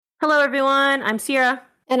Hello, everyone. I'm Sierra.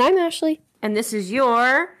 And I'm Ashley. And this is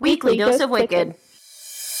your Weekly Dose of Wicked.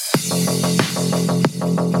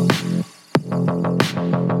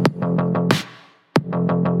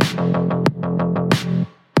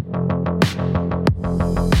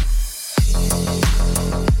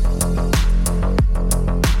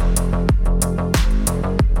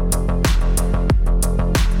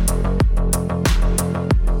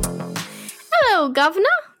 Hello, Governor.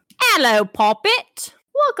 Hello, Poppet.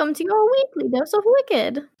 Welcome to your Weekly Dose of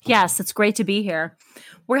Wicked. Yes, it's great to be here.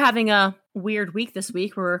 We're having a weird week this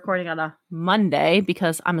week. We're recording on a Monday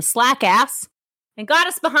because I'm a slack ass and got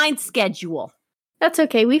us behind schedule. That's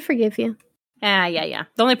okay. We forgive you. Yeah.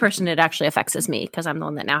 The only person it actually affects is me because I'm the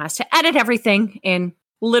one that now has to edit everything in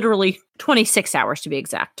literally 26 hours to be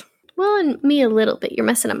exact. Well, and me a little bit. You're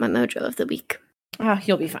messing up my mojo of the week.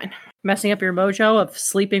 You'll be fine. Messing up your mojo of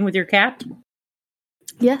sleeping with your cat?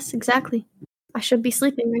 Yes, exactly. I should be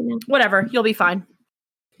sleeping right now. Whatever. You'll be fine.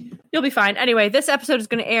 You'll be fine. Anyway, this episode is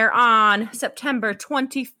going to air on September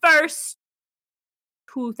 21st,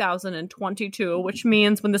 2022, which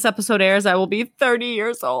means when this episode airs, I will be 30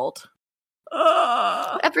 years old.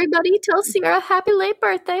 Everybody tell Sierra happy late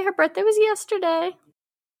birthday. Her birthday was yesterday.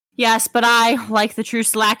 Yes, but I, like the true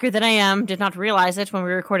slacker that I am, did not realize it when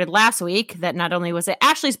we recorded last week that not only was it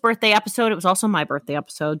Ashley's birthday episode, it was also my birthday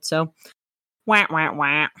episode. So,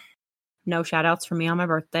 wah. No shout outs for me on my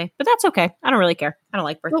birthday, but that's okay. I don't really care. I don't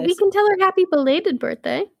like birthdays. Well, we can tell her happy belated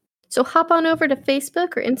birthday. So hop on over to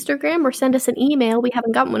Facebook or Instagram or send us an email. We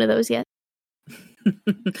haven't gotten one of those yet.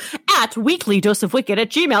 At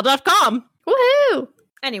weeklydoseofwicked@gmail.com. Woohoo!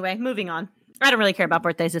 Anyway, moving on. I don't really care about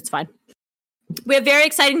birthdays. It's fine. We have very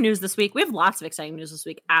exciting news this week. We have lots of exciting news this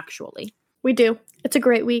week, actually. We do. It's a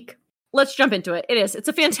great week. Let's jump into it. It is. It's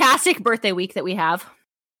a fantastic birthday week that we have.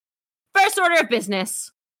 First order of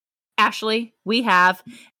business. Ashley, we have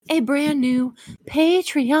a brand new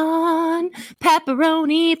Patreon.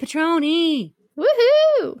 Pepperoni Patroni.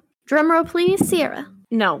 Woohoo! Drumroll, please, Sierra.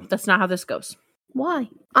 No, that's not how this goes. Why?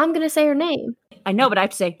 I'm going to say her name. I know, but I have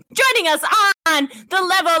to say, joining us on the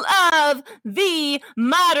level of the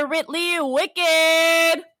moderately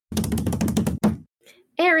wicked,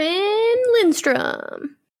 Erin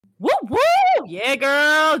Lindstrom. Woo woo! Yeah,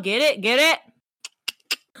 girl. Get it.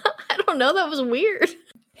 I don't know. That was weird.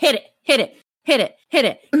 Hit it. Get it.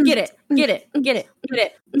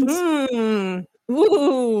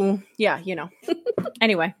 Woo. Yeah, you know.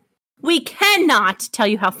 Anyway, we cannot tell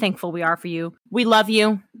you how thankful we are for you. We love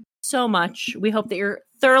you so much. We hope that you're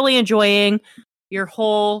thoroughly enjoying your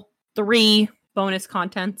whole 3 bonus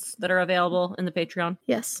contents that are available in the Patreon.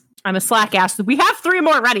 Yes. I'm a slack ass. We have 3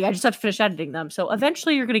 more ready. I just have to finish editing them. So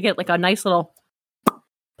eventually you're going to get like a nice little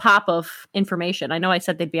pop of information. I know I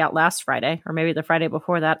said they'd be out last Friday or maybe the Friday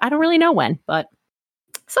before that. I don't really know when, but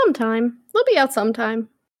sometime. They'll be out sometime.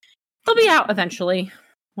 They'll be out eventually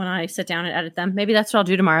when I sit down and edit them. Maybe that's what I'll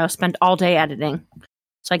do tomorrow. Spend all day editing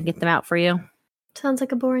so I can get them out for you. Sounds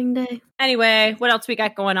like a boring day. Anyway, what else we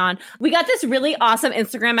got going on? We got this really awesome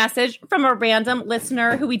Instagram message from a random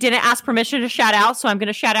listener who we didn't ask permission to shout out, so I'm going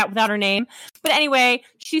to shout out without her name. But anyway,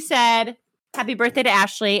 she said, happy birthday to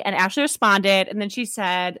Ashley, and Ashley responded, and then she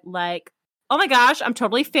said, like, oh my gosh, I'm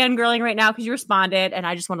totally fangirling right now because you responded, and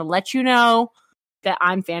I just want to let you know that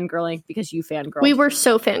I'm fangirling because you fangirled. We were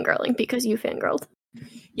so fangirling because you fangirled.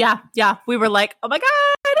 Yeah. We were like, oh my God,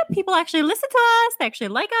 people actually listen to us. They actually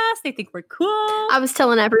like us. They think we're cool. I was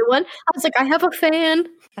telling everyone. I was like, I have a fan.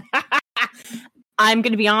 I'm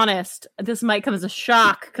going to be honest. This might come as a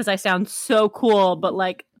shock because I sound so cool, but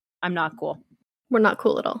like, I'm not cool. We're not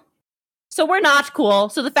cool at all. So we're not cool.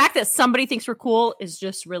 So the fact that somebody thinks we're cool is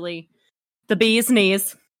just really the bee's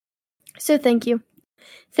knees. So thank you.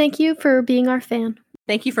 Thank you for being our fan.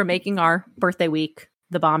 Thank you for making our birthday week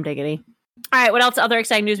the bomb diggity. All right, what else? Other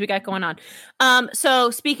exciting news we got going on.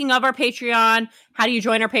 So speaking of our Patreon, how do you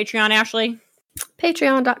join our Patreon, Ashley?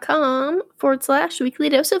 Patreon.com/Weekly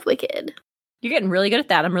Dose of Wicked. You're getting really good at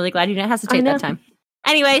that. I'm really glad you didn't hesitate that time.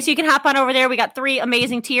 Anyway, so you can hop on over there. We got 3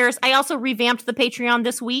 amazing tiers. I also revamped the Patreon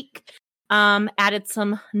this week. Added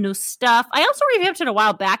some new stuff. I also revamped it a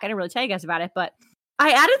while back. I didn't really tell you guys about it, but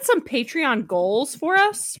I added some Patreon goals for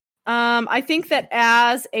us. I think that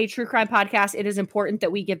as a true crime podcast, it is important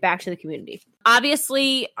that we give back to the community.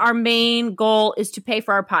 Obviously, our main goal is to pay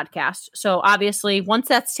for our podcast. So obviously, once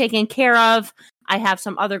that's taken care of, I have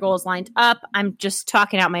some other goals lined up. I'm just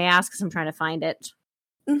talking out my ass because I'm trying to find it.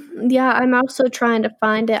 Yeah, I'm also trying to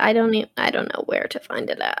find it. I don't know where to find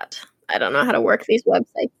it at. I don't know how to work these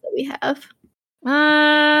websites that we have.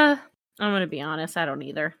 I'm going to be honest. I don't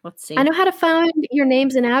either. Let's see. I know how to find your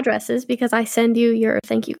names and addresses because I send you your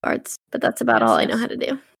thank you cards, but that's about all I know how to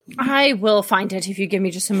do. I will find it if you give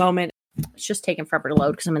me just a moment. It's just taking forever to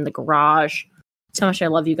load because I'm in the garage. So much I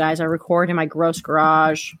love you guys. I record in my gross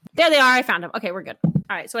garage. There they are. I found them. Okay, we're good. All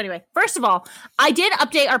right. So anyway, first of all, I did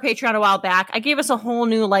update our Patreon a while back. I gave us a whole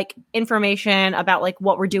new information about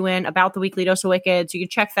what we're doing about the weekly dose of Wicked. So you can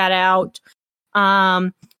check that out.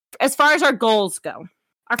 As far as our goals go,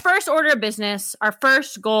 our first order of business, our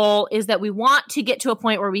first goal is that we want to get to a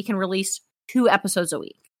point where we can release 2 episodes a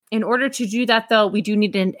week. In order to do that, though, we do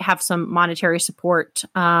need to have some monetary support.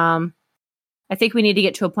 I think we need to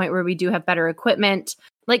get to a point where we do have better equipment.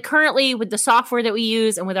 Currently with the software that we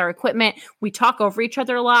use and with our equipment, we talk over each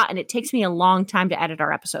other a lot and it takes me a long time to edit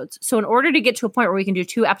our episodes. So in order to get to a point where we can do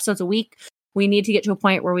 2 episodes a week, we need to get to a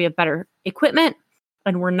point where we have better equipment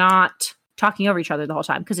and we're not talking over each other the whole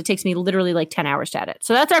time because it takes me literally 10 hours to edit.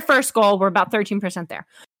 So that's our first goal. We're about 13% there.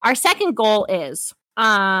 Our second goal is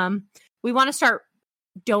we want to start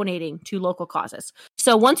donating to local causes.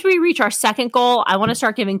 So once we reach our second goal, I want to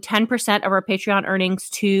start giving 10% of our Patreon earnings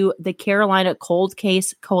to the Carolina Cold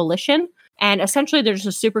Case Coalition. And essentially, there's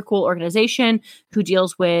a super cool organization who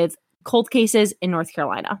deals with cold cases in North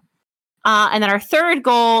Carolina. And then our third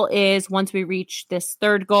goal is once we reach this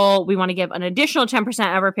third goal, we want to give an additional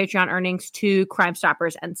 10% of our Patreon earnings to Crime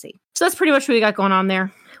Stoppers NC. So that's pretty much what we got going on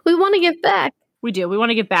there. We want to give back. We do. We want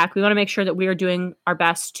to give back. We want to make sure that we are doing our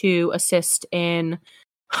best to assist in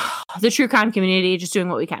the true crime community, just doing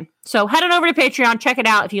what we can. So head on over to Patreon, check it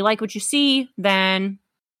out. If you like what you see, then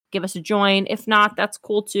give us a join. If not, that's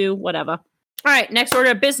cool too. Whatever. All right, next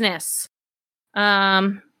order of business.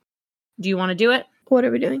 Do you want to do it? What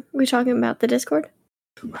are we doing? Are we talking about the Discord?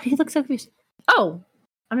 Why do you look so confused? Oh,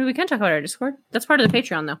 I mean, we can talk about our Discord. That's part of the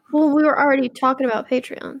Patreon, though. Well, we were already talking about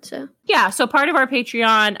Patreon, so. Yeah, so part of our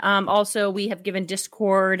Patreon, also, we have given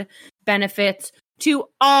Discord benefits to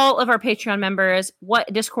all of our Patreon members.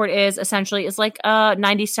 What Discord is, essentially, is like a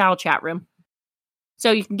 90s-style chat room.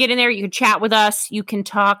 So you can get in there, you can chat with us, you can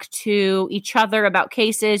talk to each other about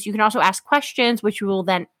cases. You can also ask questions, which we will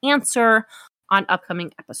then answer on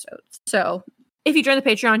upcoming episodes. So if you join the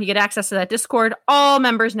Patreon, you get access to that Discord. All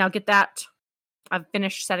members now get that. I've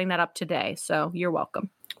finished setting that up today, so you're welcome.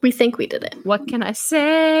 We think we did it. What can I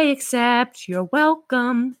say except you're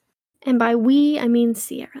welcome? And by we, I mean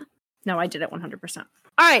Sierra. No, I did it 100%. All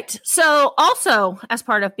right, so also, as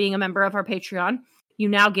part of being a member of our Patreon, you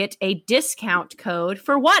now get a discount code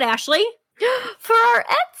for what, Ashley? For our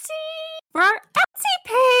Etsy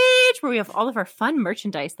page, where we have all of our fun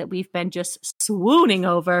merchandise that we've been just swooning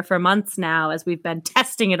over for months now as we've been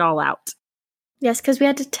testing it all out. Yes, because we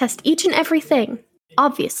had to test each and everything,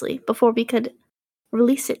 obviously, before we could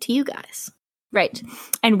release it to you guys. Right.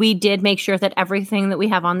 And we did make sure that everything that we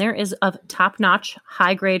have on there is of top-notch,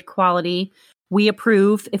 high-grade quality. We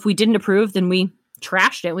approve. If we didn't approve, then we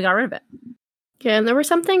trashed it. We got rid of it. Yeah, and there were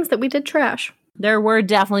some things that we did trash. There were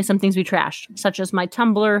definitely some things we trashed, such as my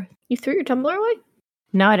tumbler. You threw your tumbler away?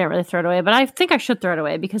 No, I didn't really throw it away, but I think I should throw it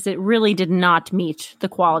away because it really did not meet the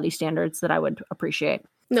quality standards that I would appreciate.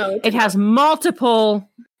 No, it has multiple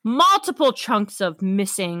chunks of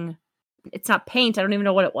missing. It's not paint. I don't even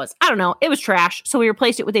know what it was. I don't know. It was trash. So we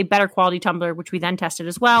replaced it with a better quality tumbler, which we then tested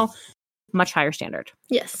as well. Much higher standard.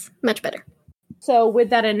 Yes, much better. So with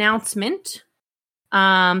that announcement,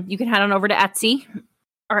 you can head on over to Etsy.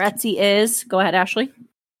 Our Etsy is, go ahead, Ashley.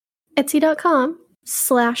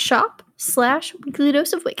 Etsy.com/shop/weekly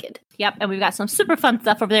dose of wicked. Yep. And we've got some super fun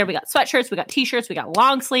stuff over there. We got sweatshirts, we got t-shirts, we got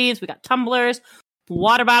long sleeves, we got tumblers,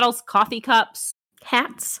 water bottles, coffee cups,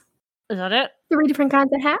 hats. Is that it? 3 different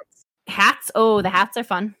kinds of hats. Hats. Oh, the hats are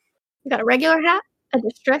fun. We got a regular hat, a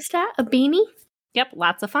distressed hat, a beanie. Yep,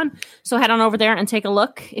 lots of fun. So head on over there and take a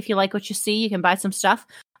look. If you like what you see, you can buy some stuff.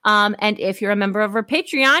 And if you're a member of our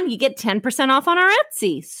Patreon, you get 10% off on our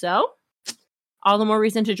Etsy. So all the more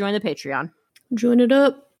reason to join the Patreon. Join it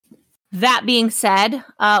up. That being said,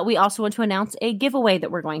 we also want to announce a giveaway that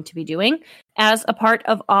we're going to be doing as a part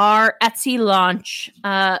of our Etsy launch.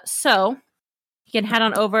 So you can head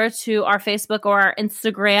on over to our Facebook or our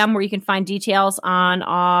Instagram where you can find details on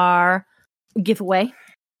our giveaway.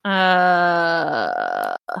 You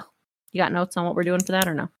got notes on what we're doing for that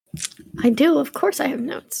or no? I do. Of course I have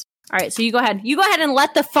notes. All right. So you go ahead. You go ahead and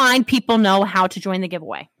let the fine people know how to join the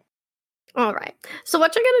giveaway. All right. So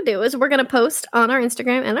what you're going to do is we're going to post on our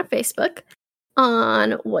Instagram and our Facebook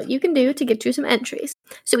on what you can do to get you some entries.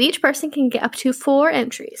 So each person can get up to 4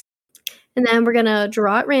 entries. And then we're going to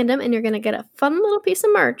draw at random and you're going to get a fun little piece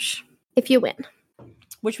of merch if you win.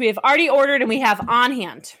 Which we have already ordered and we have on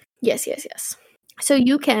hand. Yes. So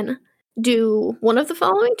you can do 1 of the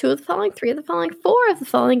following, 2 of the following, 3 of the following, 4 of the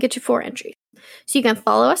following, get you 4 entries. So you can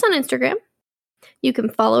follow us on Instagram. You can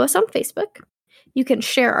follow us on Facebook. you can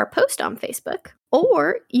share our post on Facebook,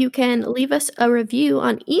 or you can leave us a review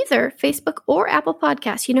on either Facebook or Apple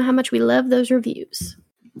Podcasts. You know how much we love those reviews.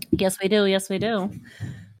 Yes, we do. Yes, we do.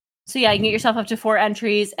 So yeah, you can get yourself up to 4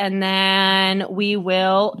 entries, and then we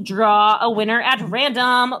will draw a winner at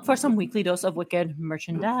random for some weekly dose of Wicked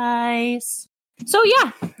merchandise. So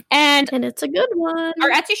yeah, and it's a good one. Our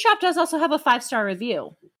Etsy shop does also have a 5-star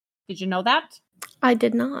review. Did you know that? I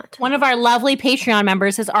did not. One of our lovely Patreon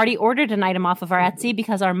members has already ordered an item off of our Etsy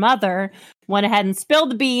because our mother went ahead and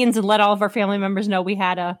spilled the beans and let all of our family members know we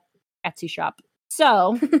had a Etsy shop.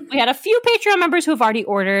 So we had a few Patreon members who have already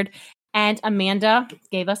ordered. And Amanda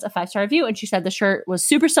gave us a 5-star review, and she said the shirt was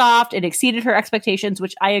super soft. It exceeded her expectations,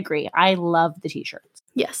 which I agree. I love the t-shirts.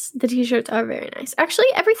 Yes, the t-shirts are very nice. Actually,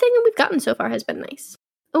 everything that we've gotten so far has been nice.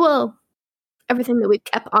 Well, everything that we've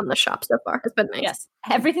kept on the shop so far has been nice. Yes,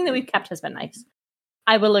 everything that we've kept has been nice.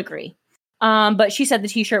 I will agree. But she said the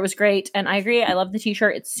t-shirt was great, and I agree. I love the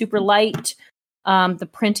t-shirt. It's super light. The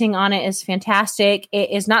printing on it is fantastic. It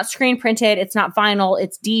is not screen printed. It's not vinyl.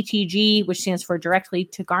 It's DTG, which stands for directly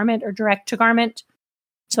to garment or direct to garment.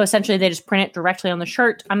 So essentially they just print it directly on the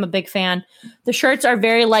shirt. I'm a big fan. The shirts are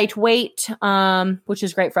very lightweight, which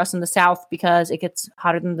is great for us in the South because it gets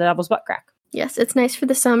hotter than the devil's butt crack. Yes, it's nice for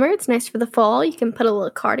the summer. It's nice for the fall. You can put a little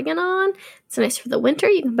cardigan on. It's nice for the winter.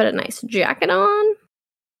 You can put a nice jacket on.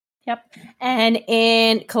 Yep. And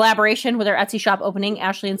in collaboration with our Etsy shop opening,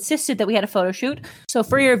 Ashley insisted that we had a photo shoot. So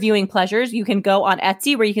for your viewing pleasures, you can go on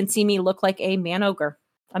Etsy where you can see me look like a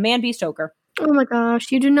man-beast ogre. Oh my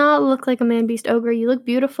gosh, you do not look like a man-beast ogre. You look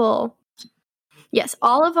beautiful. Yes,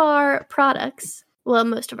 all of our products, well,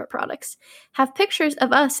 most of our products, have pictures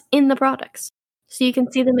of us in the products. So you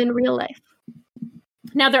can see them in real life.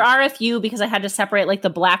 Now, there are a few because I had to separate like the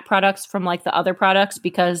black products from like the other products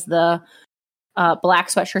because the black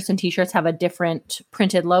sweatshirts and t-shirts have a different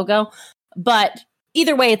printed logo. But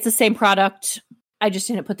either way, it's the same product. I just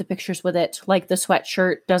didn't put the pictures with it. Like the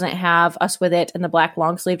sweatshirt doesn't have us with it and the black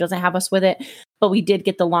long sleeve doesn't have us with it. But we did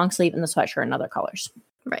get the long sleeve and the sweatshirt in other colors.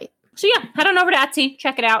 Right. So yeah, head on over to Etsy.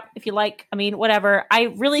 Check it out if you like. I mean, whatever.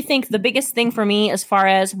 I really think the biggest thing for me as far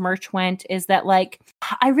as merch went is that like,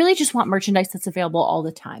 I really just want merchandise that's available all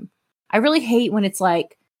the time. I really hate when it's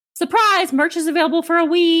like, surprise, merch is available for a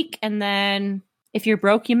week. And then if you're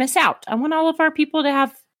broke, you miss out. I want all of our people to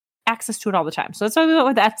have access to it all the time. So that's why we went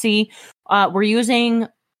with Etsy. We're using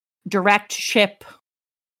direct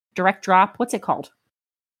drop. What's it called?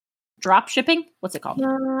 Drop shipping? What's it called?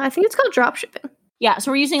 I think it's called drop shipping. Yeah.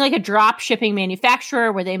 So we're using like a drop shipping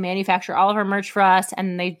manufacturer where they manufacture all of our merch for us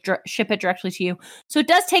and they ship it directly to you. So it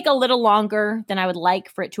does take a little longer than I would like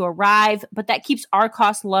for it to arrive, but that keeps our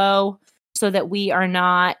costs low so that we are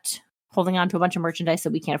not holding on to a bunch of merchandise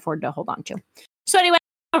that we can't afford to hold on to. So anyway,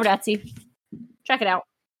 over to Etsy. Check it out.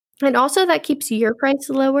 And also that keeps your price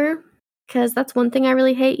lower because that's one thing I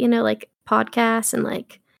really hate, you know, like podcasts and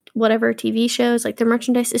like whatever TV shows, like their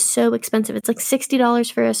merchandise is so expensive. It's like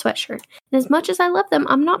 $60 for a sweatshirt. And as much as I love them,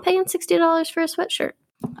 I'm not paying $60 for a sweatshirt.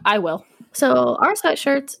 I will. So our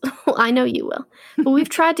sweatshirts, well, I know you will, but we've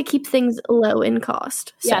tried to keep things low in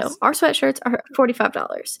cost. So yes. Our sweatshirts are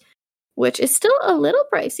 $45, which is still a little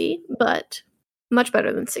pricey, but much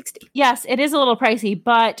better than $60. Yes, it is a little pricey,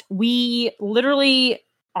 but we literally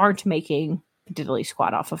aren't making diddly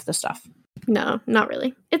squat off of the stuff. No, not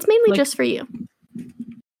really. It's mainly just for you.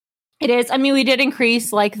 It is. I mean, we did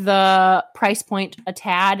increase like the price point a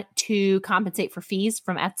tad to compensate for fees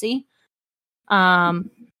from Etsy.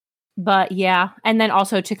 But yeah, and then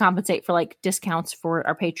also to compensate for like discounts for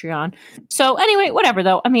our Patreon. So anyway, whatever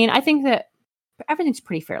though. I mean, I think that everything's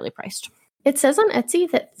pretty fairly priced. It says on Etsy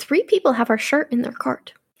that 3 people have our shirt in their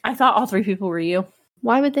cart. I thought all 3 people were you.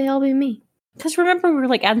 Why would they all be me? Because remember we were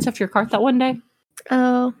like adding stuff to your cart that one day?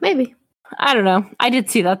 Oh, maybe. I don't know. I did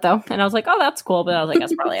see that though. And I was like, oh, that's cool. But I was like,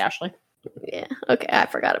 that's probably Ashley. Yeah. Okay. I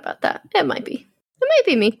forgot about that. It might be. It might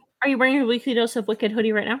be me. Are you wearing your Weekly Dose of Wicked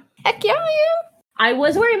hoodie right now? Heck yeah, I am. I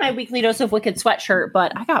was wearing my Weekly Dose of Wicked sweatshirt,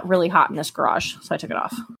 but I got really hot in this garage. So I took it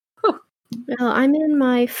off. Whew. Well, I'm in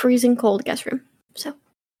my freezing cold guest room. So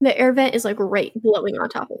the air vent is like right blowing on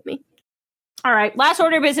top of me. All right. Last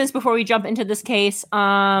order of business before we jump into this case.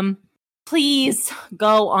 Please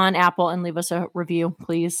go on Apple and leave us a review,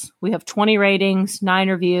 please. We have 20 ratings, 9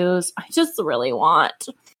 reviews. I just really want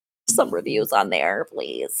some reviews on there,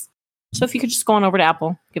 please. So if you could just go on over to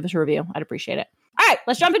Apple, give us a review. I'd appreciate it. All right,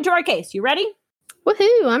 let's jump into our case. You ready?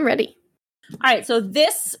 Woohoo, I'm ready. All right, so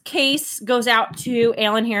this case goes out to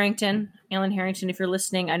Alan Harrington. Alan Harrington, if you're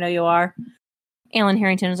listening, I know you are. Alan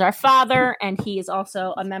Harrington is our father, and he is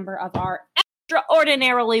also a member of our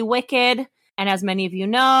Extraordinarily Wicked. And as many of you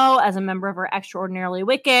know, as a member of our Extraordinarily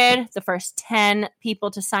Wicked, the first 10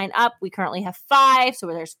 people to sign up, we currently have 5. So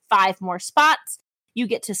there's 5 more spots. You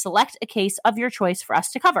get to select a case of your choice for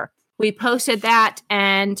us to cover. We posted that,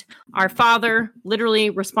 and our father literally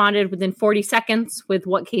responded within 40 seconds with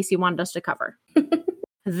what case he wanted us to cover.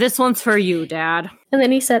 This one's for you, Dad. And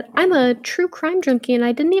then he said, I'm a true crime junkie, and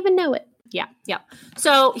I didn't even know it. Yeah.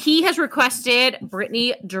 So he has requested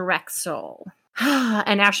Brittanee Drexel.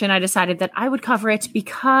 And Ashley and I decided that I would cover it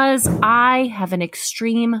because I have an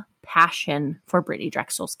extreme passion for Brittanee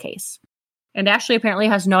Drexel's case. And Ashley apparently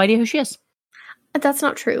has no idea who she is. That's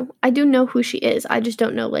not true. I do know who she is. I just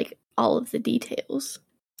don't know, all of the details.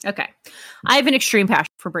 Okay. I have an extreme passion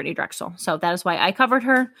for Brittanee Drexel, so that is why I covered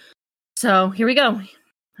her. So here we go.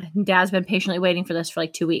 Dad's been patiently waiting for this for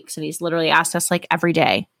 2 weeks, and he's literally asked us every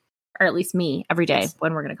day, or at least me every day,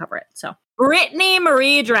 when we're going to cover it. So Brittanee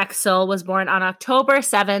Marie Drexel was born on October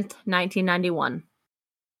 7th, 1991.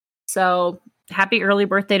 So happy early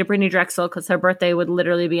birthday to Brittanee Drexel, because her birthday would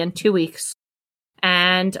literally be in 2 weeks.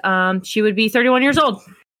 And she would be 31 years old,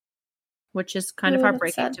 which is kind of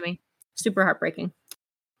heartbreaking to me. Super heartbreaking.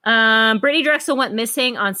 Brittanee Drexel went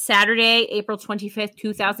missing on Saturday, April 25th,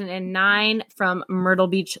 2009 from Myrtle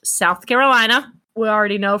Beach, South Carolina. We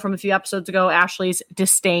already know from a few episodes ago Ashley's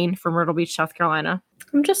disdain for Myrtle Beach, South Carolina.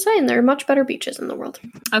 I'm just saying, there are much better beaches in the world.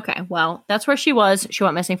 Okay, well, that's where she was. She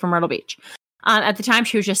went missing from Myrtle Beach. At the time,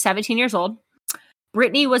 she was just 17 years old.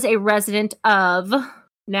 Brittanee was a resident of...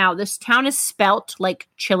 Now, this town is spelt like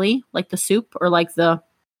chili, like the soup, or like the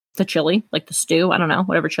chili, like the stew. I don't know,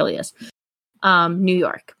 whatever chili is. New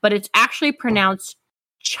York. But it's actually pronounced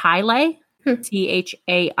Chile,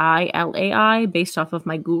 Chailai, based off of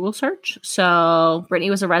my Google search. So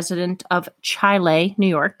Brittanee was a resident of Chile, New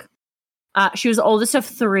York. She was the oldest of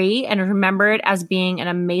 3 and remembered as being an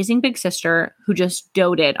amazing big sister who just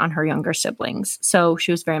doted on her younger siblings. So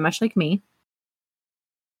she was very much like me.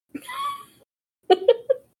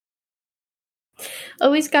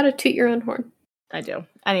 Always gotta toot your own horn. I do.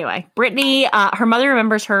 Anyway, Brittanee, her mother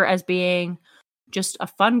remembers her as being just a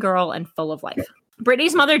fun girl and full of life.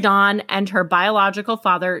 Brittanee's mother, Dawn, and her biological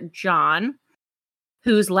father, John,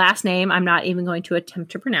 whose last name I'm not even going to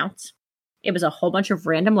attempt to pronounce. It was a whole bunch of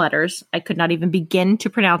random letters. I could not even begin to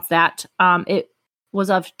pronounce that. It was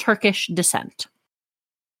of Turkish descent.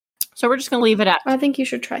 So we're just going to leave it at... I think you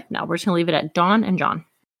should try. No, we're just going to leave it at Dawn and John.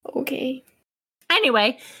 Okay.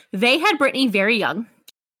 Anyway, they had Brittanee very young.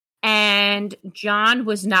 And John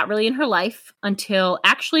was not really in her life until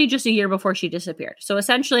actually just a year before she disappeared. So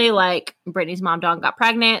essentially, Brittanee's mom, Dawn, got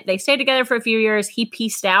pregnant. They stayed together for a few years. He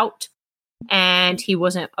pieced out, and he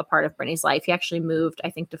wasn't a part of Brittanee's life. He actually moved,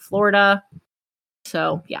 I think, to Florida.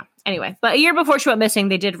 So, yeah. Anyway, but a year before she went missing,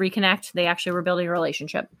 they did reconnect. They actually were building a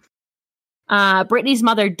relationship. Brittanee's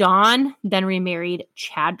mother, Dawn, then remarried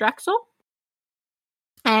Chad Drexel.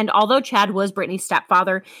 And although Chad was Brittanee's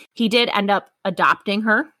stepfather, he did end up adopting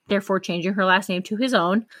her, therefore changing her last name to his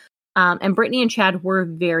own. And Brittanee and Chad were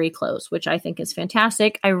very close, which I think is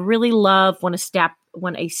fantastic. I really love when a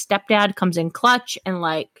stepdad comes in clutch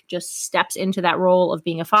and just steps into that role of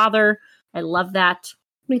being a father. I love that.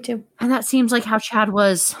 Me too. And that seems like how Chad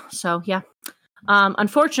was. So yeah.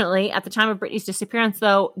 Unfortunately, at the time of Brittanee's disappearance,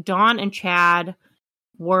 though, Dawn and Chad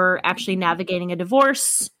were actually navigating a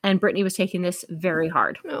divorce, and Brittanee was taking this very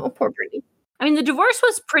hard. Oh, poor Brittanee. I mean, the divorce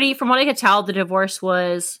was pretty, from what I could tell, the divorce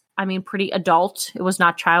was, pretty adult. It was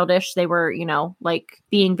not childish. They were,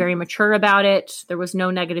 being very mature about it. There was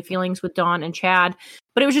no negative feelings with Dawn and Chad,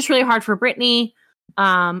 but it was just really hard for Brittanee.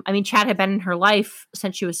 Chad had been in her life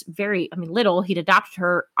since she was very, little. He'd adopted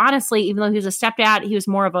her. Honestly, even though he was a stepdad, he was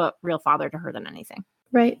more of a real father to her than anything.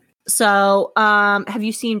 Right. So, have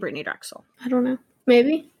you seen Brittanee Drexel? I don't know.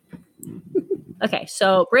 Maybe. Okay,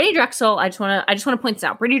 so Brittanee Drexel, I just want to point this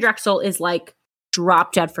out. Brittanee Drexel is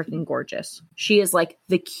drop dead freaking gorgeous. She is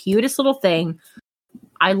the cutest little thing.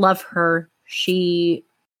 I love her. She's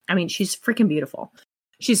freaking beautiful.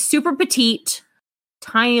 She's super petite,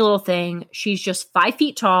 tiny little thing. She's just 5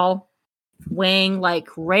 feet tall, weighing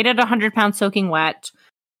right at 100 pounds soaking wet.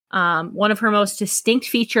 One of her most distinct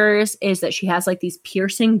features is that she has these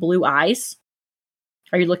piercing blue eyes.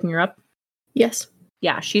 Are you looking her up? Yes.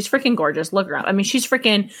 Yeah, she's freaking gorgeous. Look her up. She's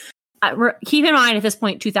freaking... keep in mind, at this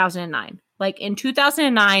point, 2009. In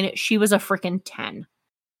 2009, she was a freaking 10.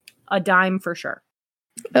 A dime for sure.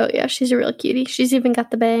 Oh, yeah, she's a real cutie. She's even got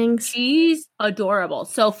the bangs. She's adorable.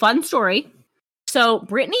 So, fun story. So,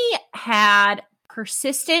 Brittanee had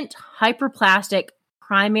persistent hyperplastic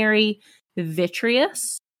primary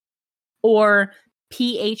vitreous, or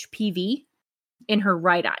PHPV, in her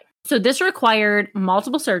right eye. So, this required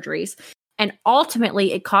multiple surgeries. And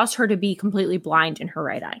ultimately, it caused her to be completely blind in her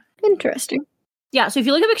right eye. Interesting. Yeah, so if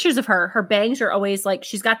you look at pictures of her bangs are always like,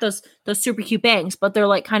 she's got those super cute bangs, but they're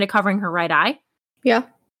like kind of covering her right eye. Yeah.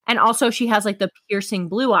 And also she has like the piercing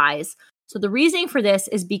blue eyes. So the reasoning for this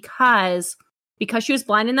is because she was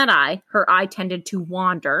blind in that eye, her eye tended to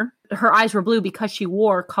wander. Her eyes were blue because she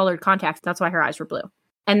wore colored contacts. That's why her eyes were blue.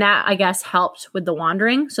 And that, I guess, helped with the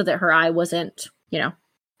wandering so that her eye wasn't,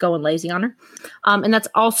 going lazy on her. And that's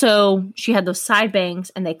also, she had those side bangs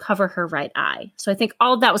and they cover her right eye. So I think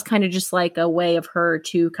all of that was kind of just like a way of her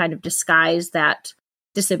to kind of disguise that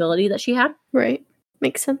disability that she had. Right.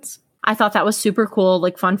 Makes sense. I thought that was super cool,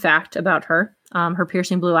 like fun fact about her. Her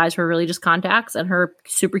piercing blue eyes were really just contacts and her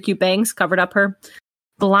super cute bangs covered up her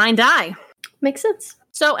blind eye. Makes sense.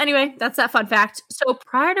 So anyway, that's that fun fact. So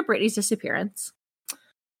prior to Brittaney's disappearance,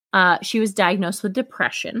 she was diagnosed with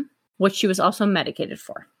depression, which she was also medicated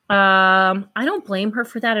for. I don't blame her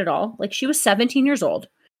for that at all. Like, she was 17 years old.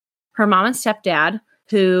 Her mom and stepdad,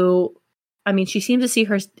 who, I mean, she seems to see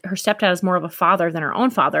her stepdad as more of a father than her own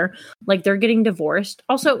father. Like, they're getting divorced.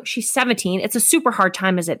 Also, she's 17. It's a super hard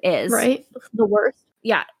time as it is. Right. The worst.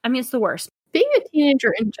 Yeah. I mean, it's the worst. Being a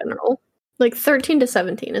teenager in general, like 13 to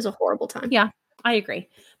 17 is a horrible time. Yeah, I agree.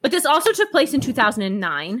 But this also took place in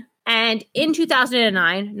 2009. And in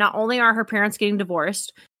 2009, not only are her parents getting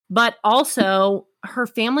divorced, but also her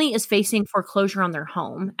family is facing foreclosure on their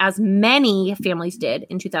home, as many families did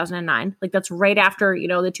in 2009. Like, that's right after,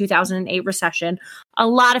 the 2008 recession. A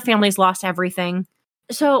lot of families lost everything.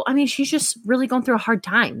 So, I mean, she's just really going through a hard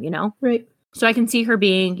time, Right. So I can see her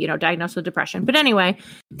being, diagnosed with depression. But anyway,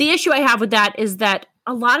 the issue I have with that is that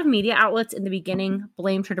a lot of media outlets in the beginning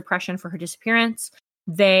blamed her depression for her disappearance.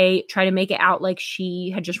 They try to make it out like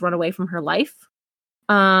she had just run away from her life.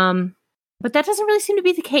 But that doesn't really seem to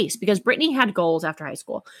be the case because Brittanee had goals after high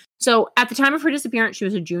school. So at the time of her disappearance, she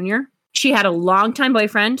was a junior. She had a longtime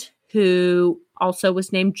boyfriend who also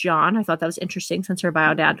was named John. I thought that was interesting since her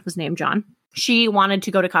bio dad was named John. She wanted to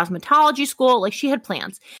go to cosmetology school. Like, she had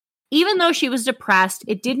plans. Even though she was depressed,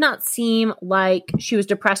 it did not seem like she was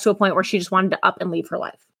depressed to a point where she just wanted to up and leave her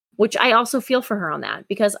life, which I also feel for her on that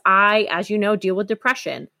because I, as you know, deal with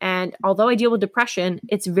depression. And although I deal with depression,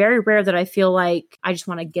 it's very rare that I feel like I just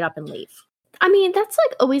want to get up and leave. I mean, that's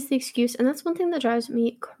like always the excuse. And that's one thing that drives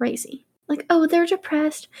me crazy. Like, oh, they're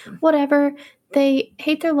depressed, whatever. They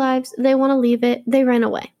hate their lives. They want to leave it. They ran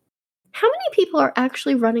away. How many people are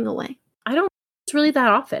actually running away? I don't really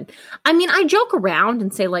that often. I mean, I joke around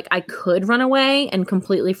and say like I could run away and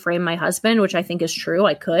completely frame my husband, which I think is true.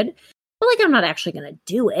 I could. But like, I'm not actually going to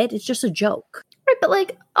do it. It's just a joke. Right, but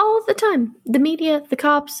like all of the time, the media, the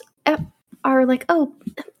cops are like, oh,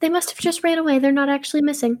 they must have just ran away. They're not actually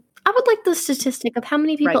missing. I would like the statistic of how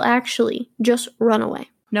many people actually just run away.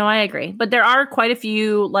 No, I agree. But there are quite a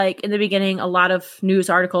few, like in the beginning, a lot of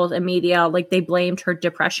news articles and media, like they blamed her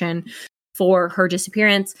depression for her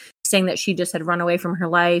disappearance, saying that she just had run away from her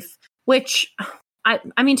life, which I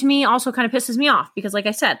mean, to me also kind of pisses me off because like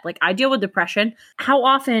I said, like I deal with depression. How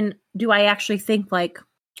often do I actually think like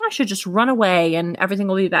I should just run away and everything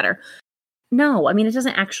will be better? No, I mean, that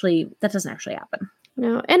doesn't actually happen.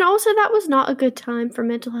 No. And also that was not a good time for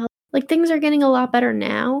mental health. Like things are getting a lot better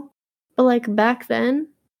now, but like back then,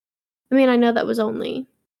 I mean, I know that was only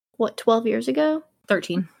 12 years ago?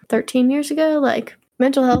 13 years ago. Like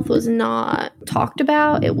mental health was not talked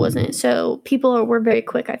about. It wasn't. So people were very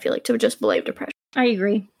quick, I feel like, to just blame depression. I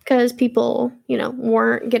agree. Because people,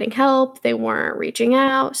 weren't getting help. They weren't reaching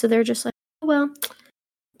out. So they're just like, oh, well.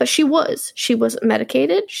 But she was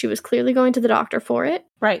medicated. She was clearly going to the doctor for it.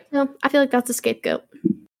 Right. So I feel like that's a scapegoat.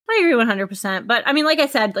 I agree 100%. But I mean, like I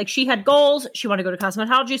said, like she had goals. She wanted to go to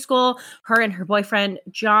cosmetology school. Her and her boyfriend,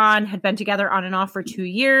 John, had been together on and off for 2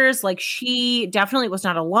 years. Like she definitely was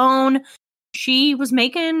not alone. She was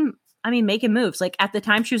making moves. Like at the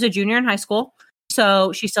time she was a junior in high school.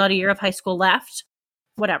 So she still had a year of high school left.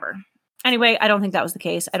 Whatever. Anyway, I don't think that was the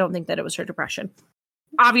case. I don't think that it was her depression.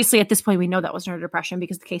 Obviously, at this point, we know that wasn't her depression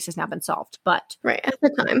because the case has now been solved. But right at the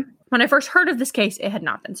time, when I first heard of this case, it had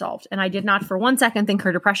not been solved. And I did not for 1 second think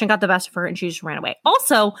her depression got the best of her and she just ran away.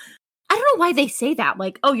 Also, I don't know why they say that.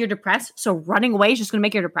 Like, oh, you're depressed, so running away is just going to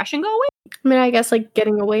make your depression go away? I mean, I guess like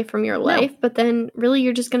getting away from your life, but then really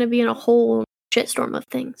you're just going to be in a whole shitstorm of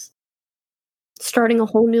things. Starting a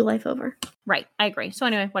whole new life over. Right. I agree. So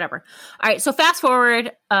anyway, whatever. All right. So fast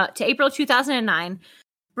forward to April 2009.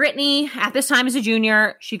 Brittanee, at this time as a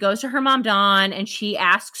junior, she goes to her mom, Dawn, and she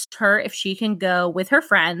asks her if she can go with her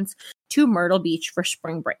friends to Myrtle Beach for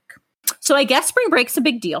spring break. So I guess spring break's a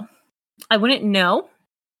big deal. I wouldn't know.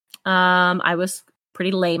 I was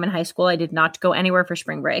pretty lame in high school. I did not go anywhere for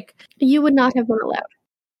spring break. You would not have been allowed.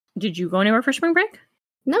 Did you go anywhere for spring break?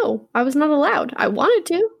 No, I was not allowed. I wanted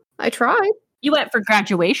to. I tried. You went for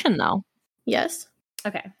graduation, though. Yes.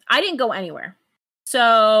 Okay. I didn't go anywhere.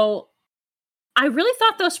 So I really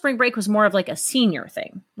thought, though, spring break was more of like a senior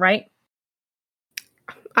thing, right?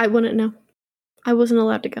 I wouldn't know. I wasn't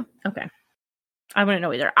allowed to go. Okay. I wouldn't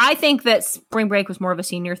know either. I think that spring break was more of a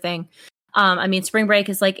senior thing. I mean, spring break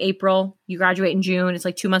is like April. You graduate in June. It's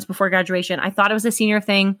like 2 months before graduation. I thought it was a senior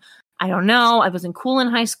thing. I don't know. I wasn't cool in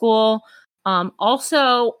high school.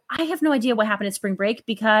 Also, I have no idea what happened at spring break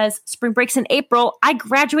because spring break's in April. I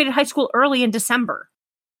graduated high school early in December.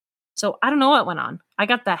 So I don't know what went on. I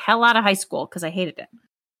got the hell out of high school because I hated it.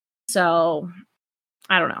 So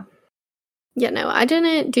I don't know. Yeah, no, I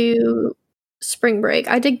didn't do spring break.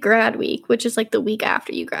 I did grad week, which is like the week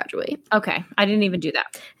after you graduate. Okay. I didn't even do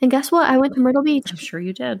that. And guess what? I went to Myrtle Beach. I'm sure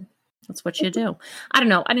you did. That's what you do. I don't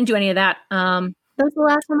know. I didn't do any of that. That's the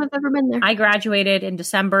last time I've ever been there. I graduated in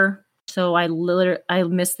December. So I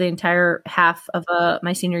missed the entire half of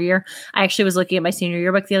my senior year. I actually was looking at my senior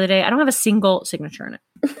yearbook the other day. I don't have a single signature in it.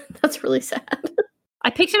 That's really sad. I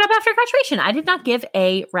picked it up after graduation. I did not give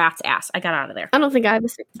a rat's ass. I got out of there. I don't think I have a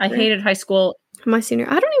signature. I hated high school. My senior.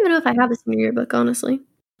 I don't even know if I have a senior yearbook, honestly.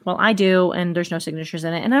 Well, I do, and there's no signatures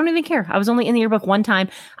in it, and I don't even care. I was only in the yearbook one time.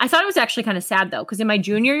 I thought it was actually kind of sad, though, because in my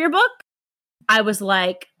junior yearbook, I was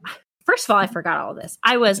like, first of all, I forgot all of this.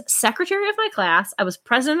 I was secretary of my class. I was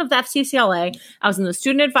president of the FCCLA. I was in the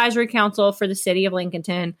student advisory council for the city of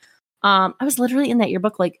Lincolnton. I was literally in that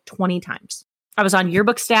yearbook like 20 times. I was on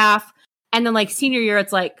yearbook staff, and then like senior year,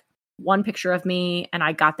 it's like one picture of me, and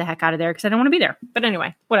I got the heck out of there because I don't want to be there. But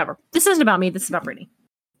anyway, whatever. This isn't about me. This is about Brittanee.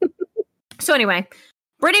 So anyway,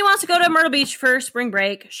 Brittanee wants to go to Myrtle Beach for spring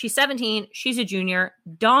break. She's 17. She's a junior.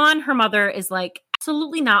 Dawn, her mother, is like,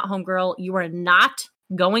 absolutely not, homegirl. You are not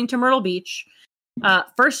going to Myrtle Beach.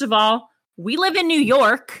 First of all, we live in New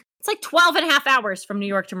York. It's like 12 and a half hours from New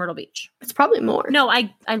York to Myrtle Beach. It's probably more. No,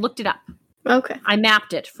 I looked it up. Okay. I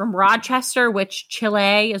mapped it from Rochester, which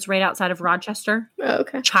Chile is right outside of Rochester.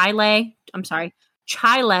 Okay. Chile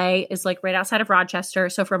is like right outside of Rochester.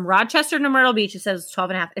 So from Rochester to Myrtle Beach, it says 12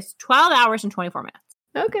 and a half. It's 12 hours and 24 minutes.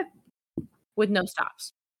 Okay. With no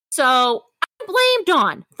stops. So I blame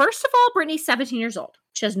Dawn. First of all, Brittanee's 17 years old.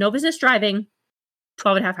 She has no business driving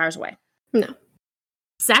 12 and a half hours away. No.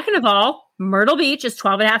 Second of all, Myrtle Beach is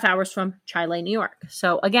 12 and a half hours from Chile, New York.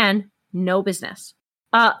 So again, no business.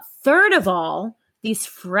 Third of all, these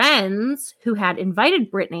friends who had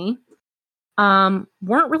invited Brittanee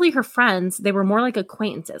weren't really her friends. They were more like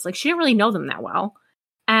acquaintances. Like she didn't really know them that well.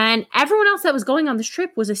 And everyone else that was going on this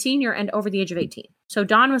trip was a senior and over the age of 18. So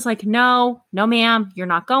Dawn was like, no, ma'am, you're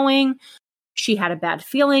not going. She had a bad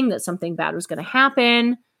feeling that something bad was going to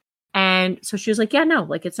happen. And so she was like, yeah, no,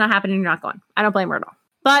 like it's not happening. You're not going. I don't blame her at all.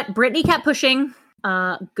 But Brittanee kept pushing.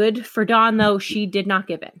 Good for Dawn, though. She did not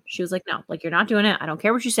give in. She was like, no, like you're not doing it. I don't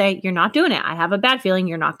care what you say. You're not doing it. I have a bad feeling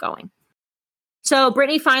you're not going. So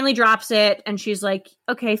Brittanee finally drops it. And she's like,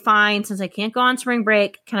 okay, fine. Since I can't go on spring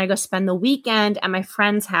break, can I go spend the weekend at my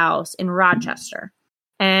friend's house in Rochester?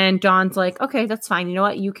 And Dawn's like, okay, that's fine. You know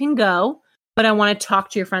what? You can go, but I want to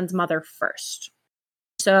talk to your friend's mother first.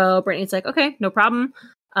 So Brittanee's like, okay, no problem.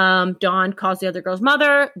 Dawn calls the other girl's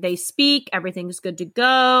mother. They speak. Everything's good to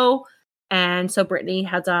go. And so Brittanee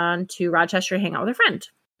heads on to Rochester to hang out with her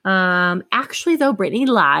friend. Actually, though, Brittanee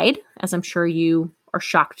lied, as I'm sure you are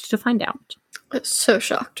shocked to find out. I'm so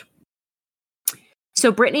shocked.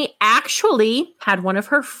 So Brittanee actually had one of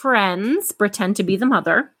her friends pretend to be the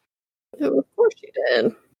mother. Oh, of course she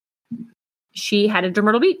did. She headed to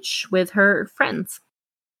Myrtle Beach with her friends.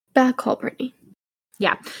 Bad call, Brittanee.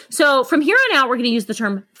 Yeah. So from here on out, we're going to use the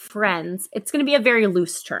term friends. It's going to be a very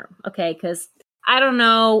loose term, okay? Because I don't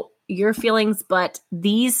know your feelings, but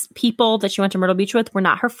these people that she went to Myrtle Beach with were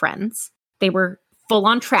not her friends. They were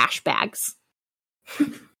full-on trash bags.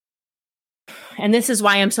 And this is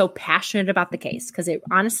why I'm so passionate about the case, because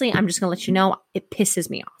honestly, I'm just going to let you know, it pisses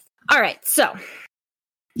me off. All right, so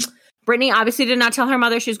Brittanee obviously did not tell her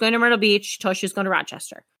mother she was going to Myrtle Beach. She told she was going to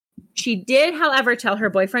Rochester. She did, however, tell her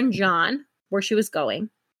boyfriend, John, where she was going.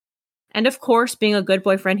 And of course, being a good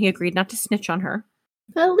boyfriend, he agreed not to snitch on her.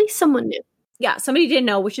 Well, at least someone knew. Yeah, somebody did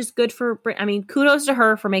know, which is good for Brit. I mean, kudos to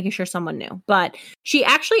her for making sure someone knew. But she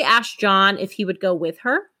actually asked John if he would go with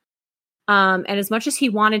her. And as much as he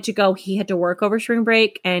wanted to go, he had to work over spring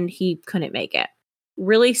break and he couldn't make it.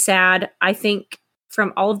 Really sad. I think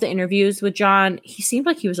from all of the interviews with John, he seemed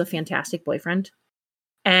like he was a fantastic boyfriend.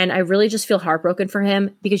 And I really just feel heartbroken for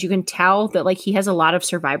him because you can tell that like he has a lot of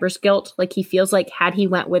survivor's guilt. Like he feels like had he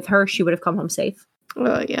went with her, she would have come home safe.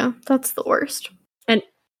 Oh, yeah. That's the worst. And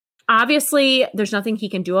Obviously, there's nothing he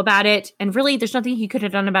can do about it. And really, there's nothing he could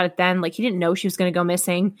have done about it then. Like, he didn't know she was going to go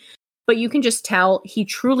missing. But you can just tell he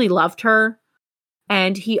truly loved her.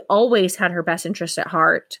 And he always had her best interest at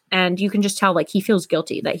heart. And you can just tell, like, he feels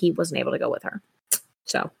guilty that he wasn't able to go with her.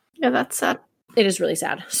 So. Yeah, that's sad. It is really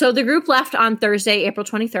sad. So the group left on Thursday, April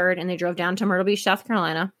 23rd, and they drove down to Myrtle Beach, South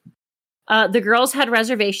Carolina. The girls had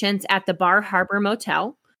reservations at the Bar Harbor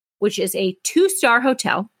Motel, which is a 2-star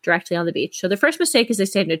hotel directly on the beach. So the first mistake is they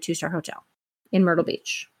stayed in a 2-star hotel in Myrtle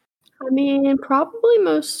Beach. I mean, probably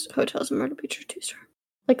most hotels in Myrtle Beach are 2-star.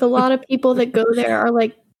 Like, a lot of people that go there are,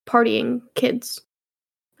 like, partying kids,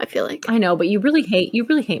 I feel like. I know, but you really hate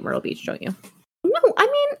Myrtle Beach, don't you? No, I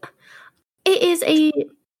mean, it is a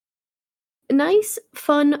nice,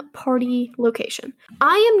 fun party location.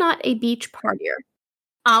 I am not a beach partier.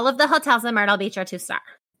 All of the hotels in Myrtle Beach are 2-star.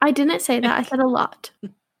 I didn't say that. I said a lot.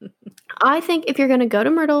 I think if you're going to go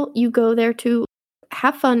to Myrtle, you go there to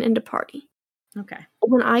have fun and to party. Okay.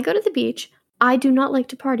 When I go to the beach, I do not like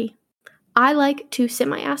to party. I like to sit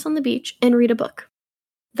my ass on the beach and read a book.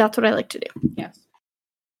 That's what I like to do. Yes.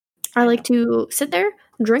 I like to sit there,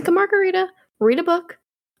 drink a margarita, read a book.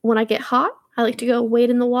 When I get hot, I like to go wade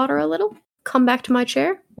in the water a little, come back to my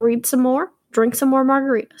chair, read some more, drink some more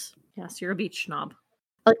margaritas. Yes, you're a beach snob.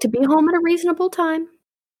 I like to be home at a reasonable time.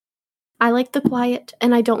 I like the quiet,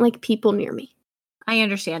 and I don't like people near me. I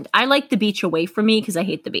understand. I like the beach away from me because I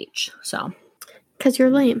hate the beach. So. Because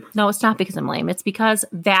you're lame. No, it's not because I'm lame. It's because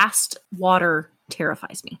vast water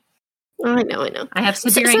terrifies me. I know. I have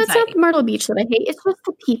severe so anxiety. It's not Myrtle Beach that I hate. It's just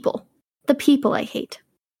the people. The people I hate.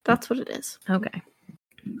 That's what it is. Okay.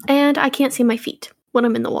 And I can't see my feet when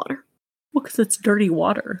I'm in the water. Well, because it's dirty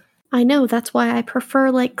water. I know. That's why I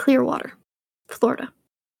prefer, like, clear water. Florida.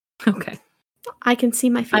 Okay. I can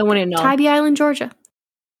see my feet. I wouldn't know. Tybee Island, Georgia.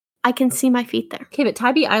 I can see my feet there. Okay, but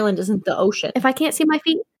Tybee Island isn't the ocean. If I can't see my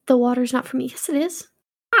feet, the water's not for me. Yes, it is.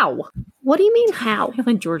 How? What do you mean, how?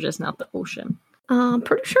 Island, Georgia's not the ocean.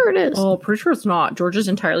 Pretty sure it is. Oh, pretty sure it's not. Georgia's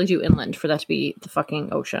entirely too inland for that to be the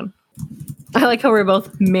fucking ocean. I like how we're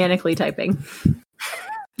both manically typing.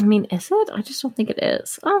 I mean, is it? I just don't think it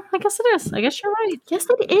is. Oh, I guess it is. I guess you're right. Yes,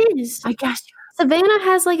 it is. I guess Savannah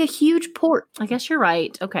has, like, a huge port. I guess you're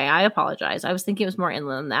right. Okay, I apologize. I was thinking it was more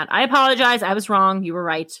inland than that. I apologize. I was wrong. You were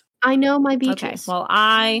right. I know my beaches. Okay, well,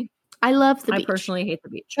 I love the beach. I personally hate the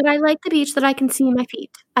beach. But I like the beach that I can see my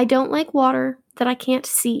feet. I don't like water that I can't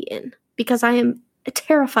see in because I am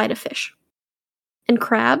terrified of fish. And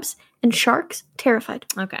crabs and sharks, terrified.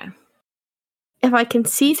 Okay. If I can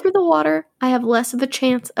see through the water, I have less of a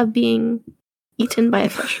chance of being eaten by a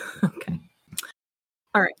fish. Okay.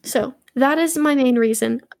 All right. So that is my main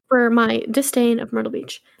reason for my disdain of Myrtle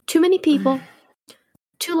Beach. Too many people,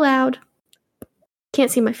 too loud, can't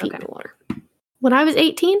see my feet in the water. When I was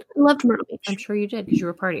 18, I loved Myrtle Beach. I'm sure you did because you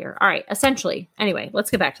were a partier. All right. Essentially. Anyway, let's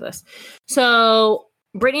get back to this. So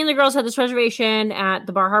Brittanee and the girls had this reservation at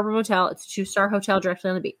the Bar Harbor Motel. It's a 2-star hotel directly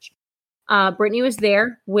on the beach. Brittanee was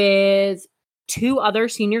there with 2 other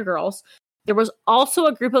senior girls. There was also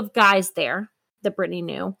a group of guys there that Brittanee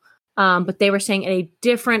knew, but they were staying at a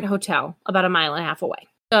different hotel about 1.5 miles away.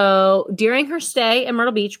 So during her stay in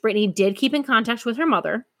Myrtle Beach, Brittanee did keep in contact with her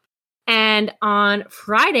mother. And on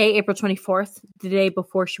Friday, April 24th, the day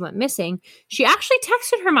before she went missing, she actually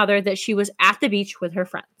texted her mother that she was at the beach with her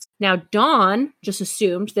friends. Now, Dawn just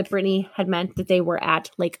assumed that Brittanee had meant that they were at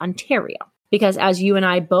Lake Ontario. Because as you and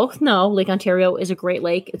I both know, Lake Ontario is a great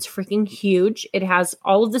lake. It's freaking huge. It has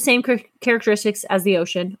all of the same characteristics as the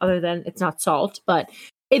ocean, other than it's not salt. But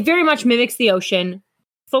it very much mimics the ocean.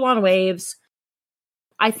 Full-on waves.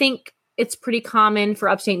 I think it's pretty common for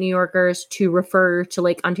upstate New Yorkers to refer to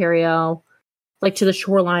Lake Ontario, like to the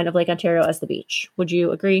shoreline of Lake Ontario, as the beach. Would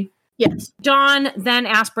you agree? Yes. Dawn then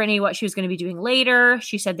asked Brittanee what she was going to be doing later.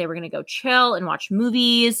 She said they were going to go chill and watch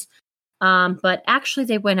movies. But actually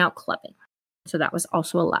they went out clubbing. So that was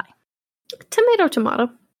also a lie. Tomato, tomato.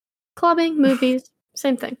 Clubbing, movies,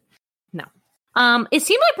 same thing. No. It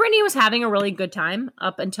seemed like Brittanee was having a really good time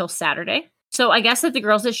up until Saturday. So I guess that the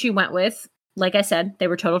girls that she went with, like I said, they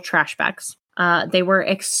were total trash bags. They were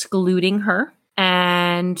excluding her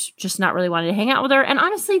and just not really wanting to hang out with her. And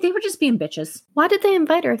honestly, they were just being bitches. Why did they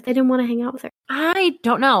invite her if they didn't want to hang out with her? I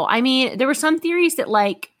don't know. I mean, there were some theories that,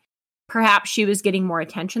 like, perhaps she was getting more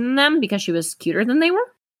attention than them because she was cuter than they were.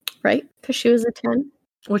 Right? Because she was a 10.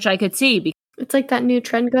 Which I could see. It's like that new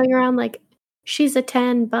trend going around, like, she's a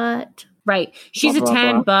 10, but... Right. She's blah, a 10,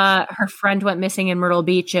 blah, blah. but her friend went missing in Myrtle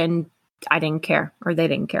Beach and I didn't care. Or they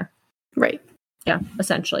didn't care. Right. Yeah,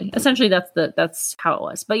 essentially that's how it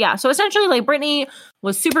was. But yeah, so essentially like Brittanee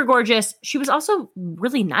was super gorgeous. She was also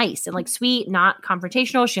really nice and like sweet, not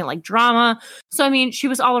confrontational. She didn't like drama. So I mean, she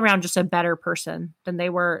was all around just a better person than they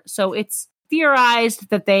were. So it's theorized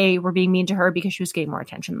that they were being mean to her because she was getting more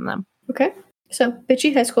attention than them. Okay. So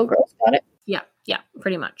bitchy high school girls, got it. Yeah,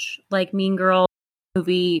 pretty much. Like Mean Girl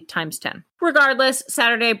movie times 10. Regardless,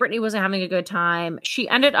 Saturday, Brittanee wasn't having a good time. She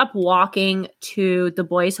ended up walking to the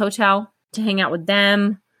boys' hotel to hang out with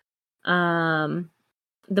them.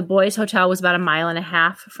 The boys' hotel was about 1.5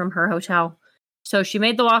 miles from her hotel. So she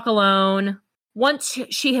made the walk alone. Once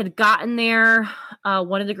she had gotten there,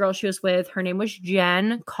 one of the girls she was with, her name was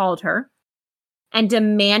Jen, called her and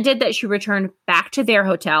demanded that she return back to their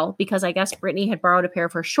hotel because I guess Brittanee had borrowed a pair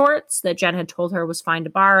of her shorts that Jen had told her was fine to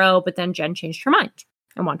borrow, but then Jen changed her mind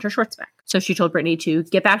and wanted her shorts back. So she told Brittanee to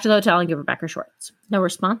get back to the hotel and give her back her shorts. No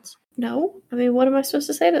response? No. I mean, what am I supposed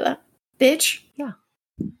to say to that? Bitch. Yeah.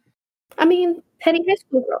 I mean, petty high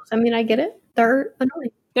school girls. I mean, I get it. They're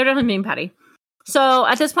annoying. They're definitely being petty. So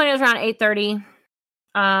at this point, it was around 8:30.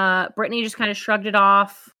 Brittanee just kind of shrugged it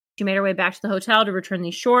off. She made her way back to the hotel to return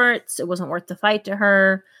these shorts. It wasn't worth the fight to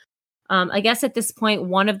her. I guess at this point,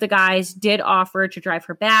 one of the guys did offer to drive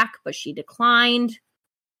her back, but she declined.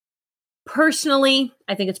 Personally,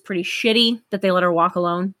 I think it's pretty shitty that they let her walk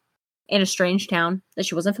alone in a strange town that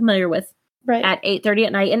she wasn't familiar with at 8:30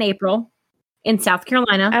 at night in April in South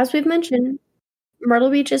Carolina. As we've mentioned,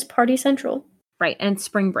 Myrtle Beach is party central. Right, and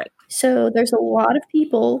spring break. So there's a lot of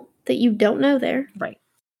people that you don't know there. Right.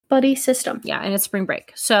 Buddy system. Yeah, and it's spring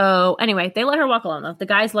break. So anyway, they let her walk alone though. The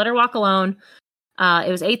guys let her walk alone. It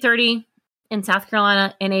was 8:30 in South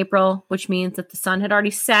Carolina in April, which means that the sun had already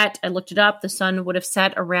set. I looked it up. The sun would have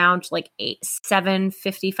set around like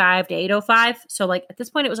 7:55 to 8:05. So like at this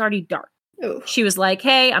point, it was already dark. Ooh. She was like,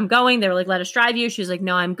 hey, I'm going. They were like, let us drive you. She was like,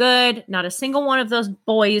 no, I'm good. Not a single one of those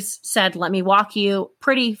boys said, let me walk you.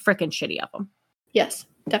 Pretty freaking shitty of them. Yes,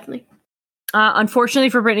 definitely. Unfortunately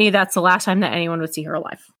for Brittanee, that's the last time that anyone would see her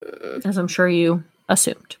alive, as I'm sure you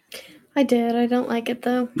assumed. I did. I don't like it,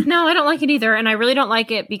 though. No, I don't like it either. And I really don't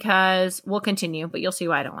like it because we'll continue, but you'll see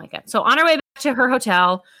why I don't like it. So on her way back to her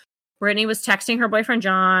hotel, Brittanee was texting her boyfriend,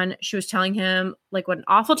 John. She was telling him like what an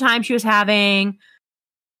awful time she was having.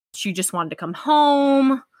 She just wanted to come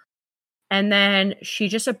home. And then she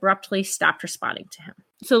just abruptly stopped responding to him.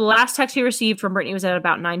 So the last text he received from Brittanee was at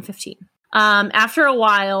about 9:15. After a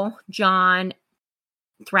while, John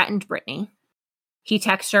threatened Brittanee. He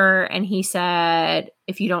texted her and he said,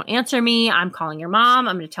 if you don't answer me, I'm calling your mom.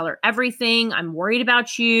 I'm going to tell her everything. I'm worried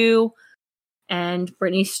about you. And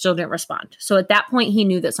Brittanee still didn't respond. So at that point, he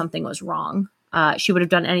knew that something was wrong. She would have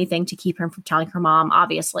done anything to keep him from telling her mom,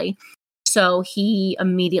 obviously. So he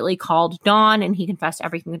immediately called Dawn and he confessed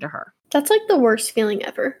everything to her. That's like the worst feeling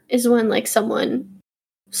ever, is when like someone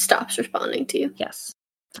stops responding to you. Yes,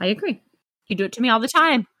 I agree. You do it to me all the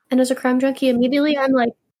time. And as a crime junkie, immediately I'm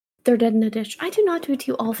like, they're dead in a ditch. I do not do it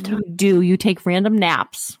to you all the time. You do. You take random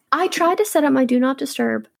naps. I try to set up my do not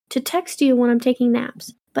disturb to text you when I'm taking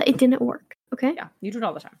naps, but it didn't work. Okay? Yeah, you do it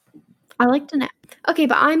all the time. I like to nap. Okay,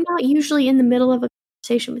 but I'm not usually in the middle of a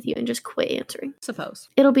conversation with you and just quit answering. Suppose.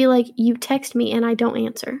 It'll be like you text me and I don't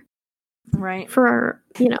answer. Right. For,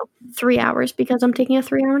 3 hours because I'm taking a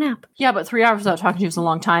 3-hour nap. Yeah, but 3 hours without talking to you is a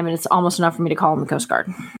long time, and it's almost enough for me to call him the Coast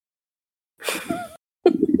Guard.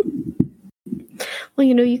 Well,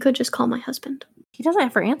 you could just call my husband. He doesn't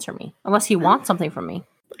ever answer me unless he wants something from me.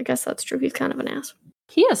 I guess that's true. He's kind of an ass.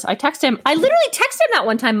 He is. I texted him. I literally texted him that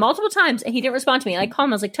one time multiple times, and he didn't respond to me. And I called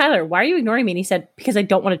him. I was like, Tyler, why are you ignoring me? And he said, because I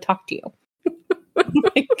don't want to talk to you.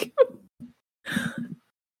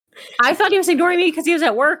 I thought he was ignoring me because he was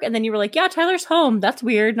at work. And then you were like, yeah, Tyler's home. That's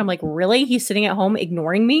weird. And I'm like, really? He's sitting at home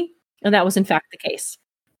ignoring me? And that was in fact the case.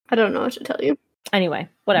 I don't know what to tell you. Anyway,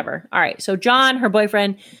 whatever. All right. So John, her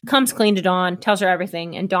boyfriend, comes clean to Dawn, tells her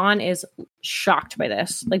everything. And Dawn is shocked by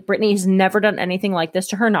this. Like, Brittanee's never done anything like this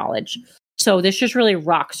to her knowledge. So this just really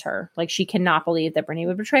rocks her. Like, she cannot believe that Brittanee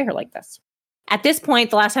would betray her like this. At this point,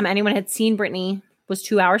 the last time anyone had seen Brittanee was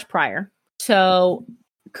 2 hours prior. So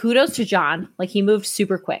kudos to John. Like, he moved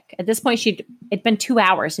super quick. At this point, it'd been 2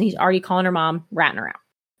 hours and he's already calling her mom, ratting her out.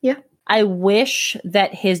 Yeah. I wish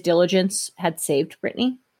that his diligence had saved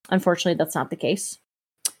Brittanee. Unfortunately, that's not the case.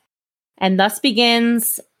 And thus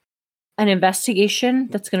begins an investigation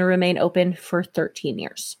that's going to remain open for 13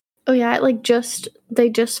 years. Oh, yeah. They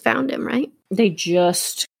just found him, right? They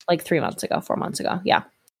just, 4 months ago. Yeah.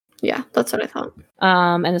 Yeah, that's what I thought.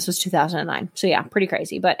 And this was 2009. So yeah, pretty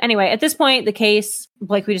crazy. But anyway, at this point, the case,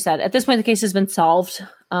 like we just said, the case has been solved.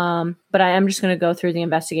 But I am just going to go through the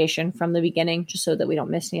investigation from the beginning, just so that we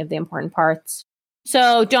don't miss any of the important parts.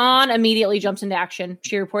 So Dawn immediately jumps into action.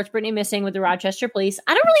 She reports Brittanee missing with the Rochester police.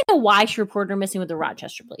 I don't really know why she reported her missing with the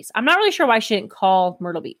Rochester police. I'm not really sure why she didn't call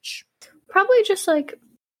Myrtle Beach. Probably just like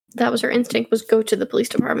that was her instinct, was go to the police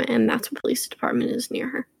department, and that's what police department is near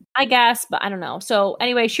her. I guess, but I don't know. So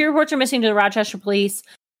anyway, she reports her missing to the Rochester police.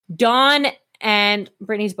 Dawn and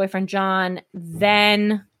Brittanee's boyfriend John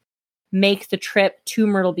then make the trip to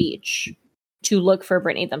Myrtle Beach to look for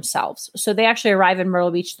Brittanee themselves. So they actually arrive in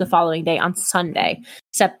Myrtle Beach the following day on Sunday.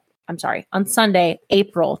 On Sunday,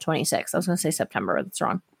 April 26th. I was going to say September, but that's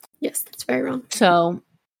wrong. Yes, that's very wrong. So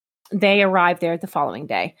they arrived there the following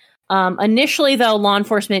day. Initially, though, law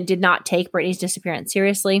enforcement did not take Brittanee's disappearance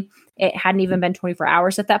seriously. It hadn't even been 24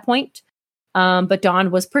 hours at that point. But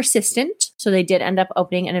Dawn was persistent, so they did end up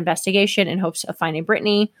opening an investigation in hopes of finding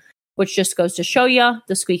Brittanee, which just goes to show you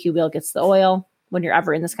the squeaky wheel gets the oil. When you're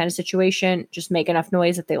ever in this kind of situation, just make enough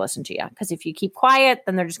noise that they listen to you. Because if you keep quiet,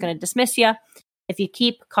 then they're just going to dismiss you. If you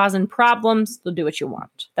keep causing problems, they'll do what you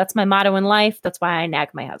want. That's my motto in life. That's why I nag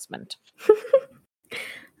my husband.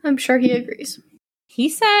 I'm sure he agrees. He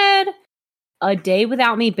said, a day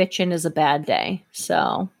without me bitching is a bad day.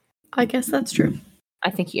 So I guess that's true. I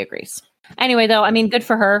think he agrees. Anyway, though, I mean, good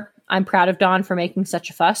for her. I'm proud of Dawn for making such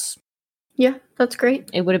a fuss. Yeah, that's great.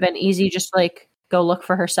 It would have been easy just like go look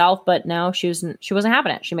for herself, but no, she wasn't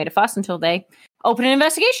having it. She made a fuss until they opened an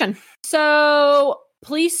investigation. So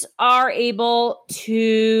police are able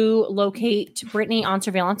to locate Brittanee on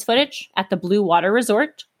surveillance footage at the Blue Water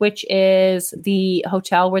Resort, which is the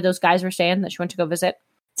hotel where those guys were staying that she went to go visit.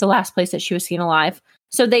 It's the last place that she was seen alive.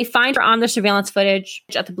 So they find her on the surveillance footage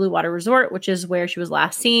at the Blue Water Resort, which is where she was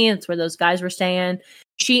last seen. It's where those guys were staying.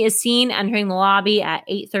 She is seen entering the lobby at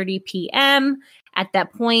 8:30 p.m. At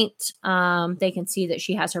that point, they can see that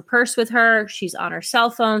she has her purse with her. She's on her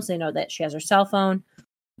cell phone, so they know that she has her cell phone.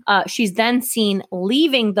 She's then seen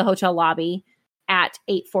leaving the hotel lobby at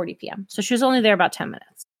 8:40 p.m. So she was only there about 10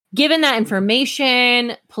 minutes. Given that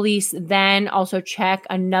information, police then also check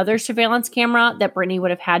another surveillance camera that Brittanee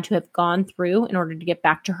would have had to have gone through in order to get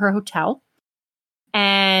back to her hotel.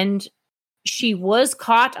 And she was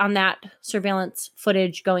caught on that surveillance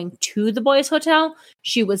footage going to the boys' hotel.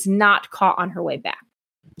 She was not caught on her way back.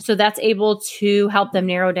 So that's able to help them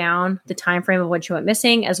narrow down the time frame of when she went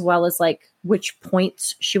missing, as well as like which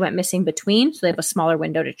points she went missing between. So they have a smaller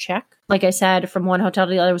window to check. Like I said, from one hotel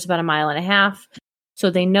to the other was about 1.5 miles. So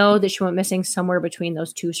they know that she went missing somewhere between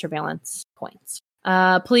those two surveillance points.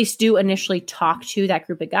 Police do initially talk to that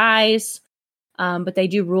group of guys, but they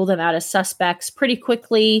do rule them out as suspects pretty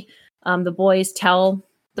quickly. The boys tell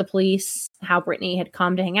the police how Brittanee had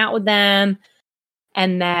come to hang out with them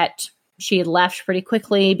and that she had left pretty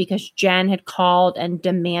quickly because Jen had called and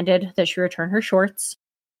demanded that she return her shorts.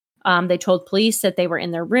 They told police that they were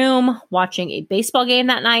in their room watching a baseball game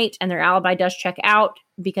that night, and their alibi does check out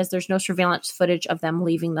because there's no surveillance footage of them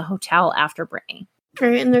leaving the hotel after Brittanee.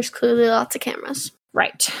 Right, and there's clearly lots of cameras.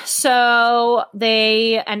 Right. So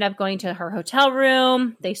they end up going to her hotel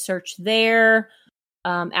room. They search there.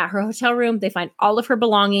 At her hotel room, they find all of her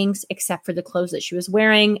belongings except for the clothes that she was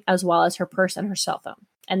wearing, as well as her purse and her cell phone.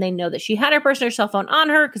 And they know that she had her purse and her cell phone on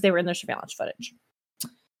her because they were in their surveillance footage.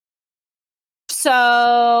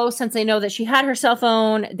 So since they know that she had her cell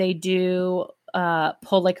phone, they do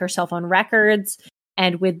pull like her cell phone records.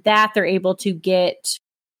 And with that, they're able to get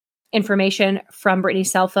information from Brittanee's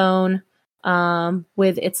cell phone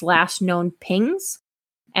with its last known pings.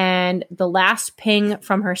 And the last ping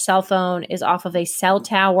from her cell phone is off of a cell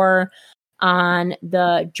tower on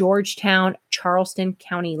the Georgetown-Charleston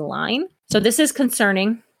County line. So this is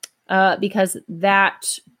concerning because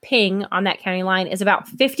that ping on that county line is about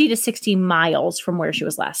 50 to 60 miles from where she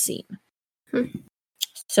was last seen.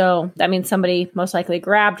 So that means somebody most likely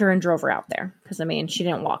grabbed her and drove her out there because, I mean, she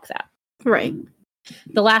didn't walk that. Right.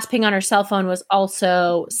 The last ping on her cell phone was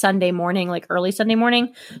also Sunday morning, like early Sunday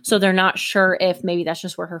morning. So they're not sure if maybe that's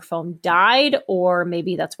just where her phone died or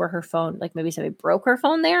maybe that's where her phone, like maybe somebody broke her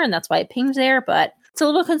phone there and that's why it pings there. But it's a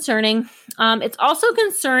little concerning. It's also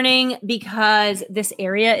concerning because this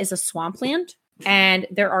area is a swampland and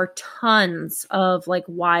there are tons of like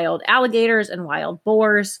wild alligators and wild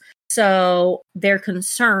boars. So they're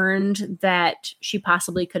concerned that she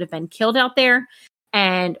possibly could have been killed out there.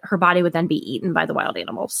 And her body would then be eaten by the wild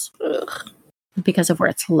animals. Ugh. Because of where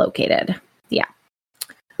it's located. Yeah.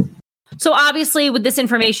 So obviously with this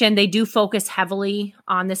information, they do focus heavily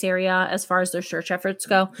on this area as far as their search efforts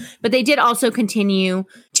go. But they did also continue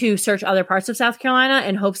to search other parts of South Carolina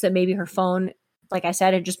in hopes that maybe her phone, like I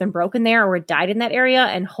said, had just been broken there or had died in that area.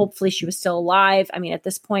 And hopefully she was still alive. I mean, at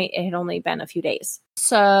this point, it had only been a few days.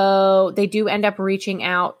 So they do end up reaching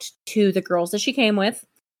out to the girls that she came with.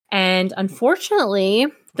 And unfortunately,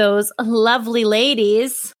 those lovely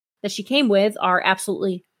ladies that she came with are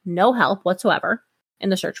absolutely no help whatsoever in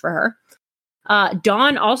the search for her.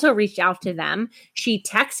 Dawn also reached out to them. She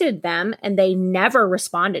texted them and they never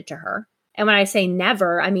responded to her. And when I say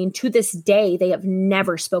never, I mean to this day, they have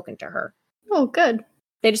never spoken to her. Oh, good.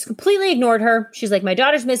 They just completely ignored her. She's like, my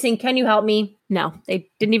daughter's missing. Can you help me? No, they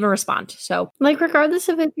didn't even respond. So, like, regardless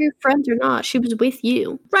of if you're friends or not, she was with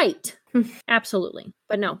you. Right. Absolutely.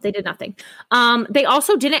 But no, they did nothing. They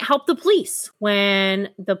also didn't help the police. When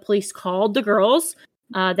the police called the girls,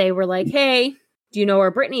 they were like, hey, do you know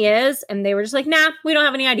where Brittanee is? And they were just like, nah, we don't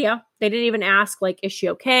have any idea. They didn't even ask, like, is she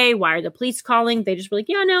okay? Why are the police calling? They just were like,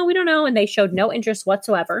 yeah, no, we don't know. And they showed no interest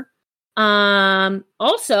whatsoever.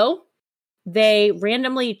 Also, they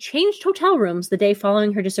randomly changed hotel rooms the day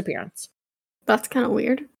following her disappearance. That's kind of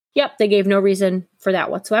weird. Yep, they gave no reason for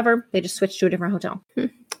that whatsoever. They just switched to a different hotel.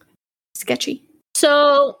 Sketchy.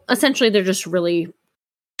 So, essentially, they're just really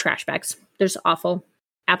trash bags. They're just awful.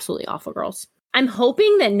 Absolutely awful girls. I'm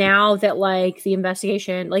hoping that now that, like, the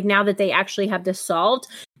investigation, like, now that they actually have this solved,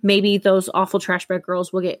 maybe those awful trash bag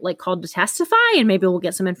girls will get, like, called to testify, and maybe we'll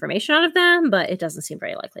get some information out of them, but it doesn't seem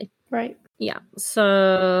very likely. Right. Yeah.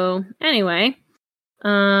 So, anyway,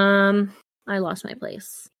 I lost my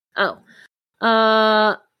place.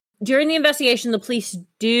 During the investigation, the police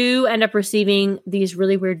do end up receiving these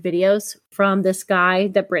really weird videos from this guy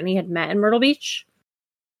that Brittanee had met in Myrtle Beach.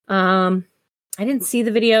 I didn't see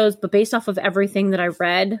the videos, but based off of everything that I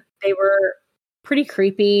read, they were pretty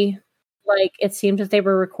creepy. Like, it seemed that they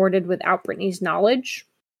were recorded without Brittanee's knowledge.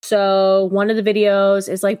 So one of the videos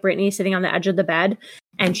is like Brittanee sitting on the edge of the bed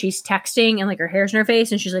and she's texting and like her hair's in her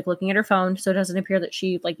face and she's like looking at her phone. So it doesn't appear that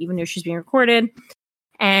she like even knew she's being recorded.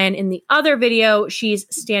 And in the other video, she's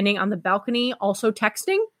standing on the balcony also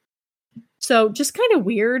texting. So just kind of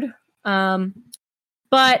weird.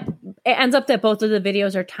 But it ends up that both of the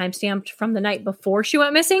videos are timestamped from the night before she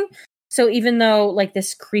went missing. So even though like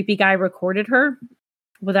this creepy guy recorded her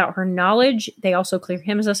without her knowledge, they also clear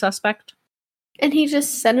him as a suspect. And he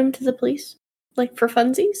just sent him to the police? Like for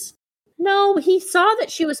funsies? No, he saw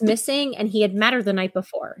that she was missing and he had met her the night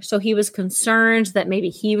before. So he was concerned that maybe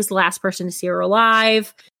he was the last person to see her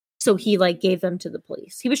alive. So he like gave them to the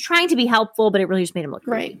police. He was trying to be helpful, but it really just made him look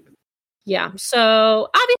creepy. Right. Yeah. So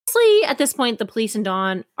obviously at this point, the police and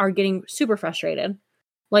Dawn are getting super frustrated.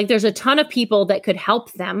 Like there's a ton of people that could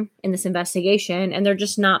help them in this investigation and they're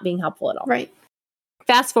just not being helpful at all. Right.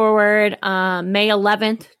 Fast forward, May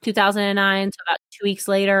 11th, 2009, so about 2 weeks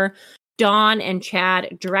later, Dawn and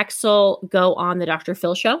Chad Drexel go on the Dr.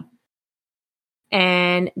 Phil show.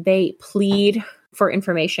 And they plead for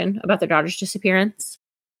information about their daughter's disappearance.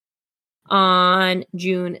 On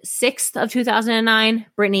June 6th of 2009,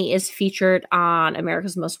 Brittanee is featured on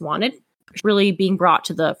America's Most Wanted, really being brought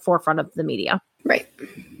to the forefront of the media. Right.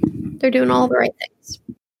 They're doing all the right things.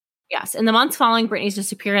 Yes. In the months following Brittanee's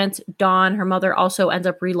disappearance, Dawn, her mother, also ends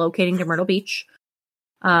up relocating to Myrtle Beach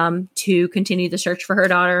to continue the search for her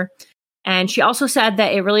daughter. And she also said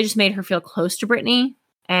that it really just made her feel close to Brittanee.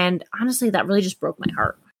 And honestly, that really just broke my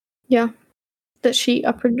heart. Yeah. That she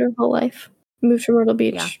uprooted her whole life, moved to Myrtle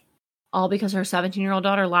Beach. Yeah. All because her 17-year-old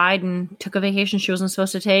daughter lied and took a vacation she wasn't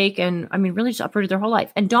supposed to take. And I mean, really just uprooted their whole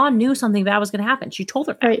life. And Dawn knew something bad was going to happen. She told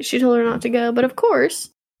her that. Right. She told her not to go. But of course,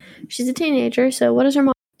 she's a teenager. So what does her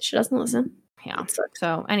mom? She doesn't listen. Yeah.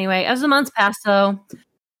 So anyway, as the months pass, though,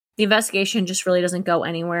 the investigation just really doesn't go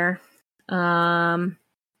anywhere.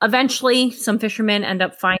 Eventually, some fishermen end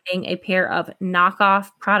up finding a pair of knockoff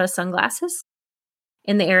Prada sunglasses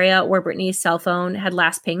in the area where Brittanee's cell phone had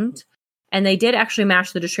last pinged. And they did actually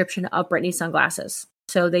match the description of Brittanee's sunglasses.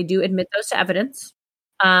 So they do admit those to evidence.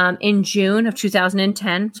 In June of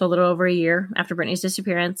 2010, so a little over a year after Brittanee's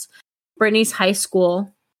disappearance, Brittanee's high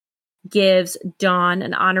school gives Dawn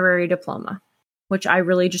an honorary diploma, which I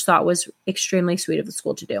really just thought was extremely sweet of the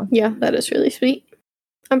school to do. Yeah, that is really sweet.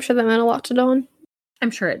 I'm sure that meant a lot to Dawn. I'm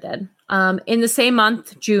sure it did. In the same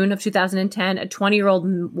month, June of 2010, a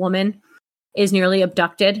 20-year-old woman is nearly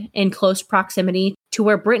abducted in close proximity to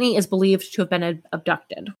where Brittanee is believed to have been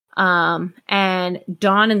abducted. And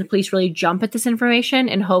Dawn and the police really jump at this information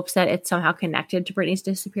in hopes that it's somehow connected to Brittanee's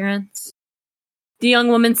disappearance. The young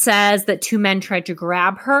woman says that two men tried to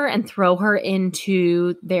grab her and throw her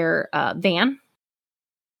into their van,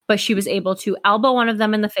 but she was able to elbow one of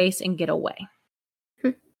them in the face and get away.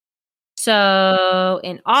 So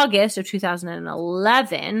in August of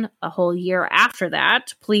 2011, a whole year after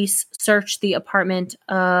that, police searched the apartment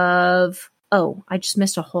of... Oh, I just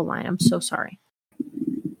missed a whole line. I'm so sorry.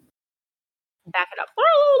 Back it up.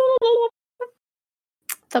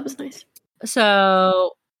 That was nice.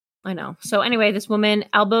 So I know. So anyway, this woman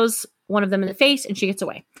elbows one of them in the face and she gets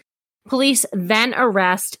away. Police then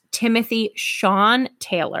arrest Timothy Sean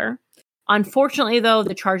Taylor. Unfortunately, though,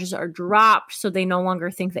 the charges are dropped, so they no longer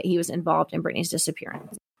think that he was involved in Brittanee's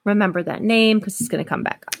disappearance. Remember that name because it's going to come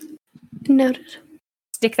back up. Noted.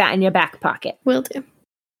 Stick that in your back pocket. Will do.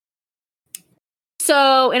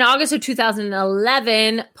 So in August of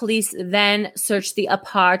 2011, police then searched the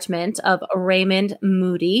apartment of Raymond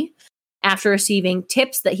Moody after receiving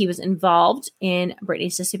tips that he was involved in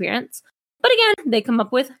Brittanee's disappearance. But again, they come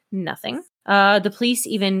up with nothing. The police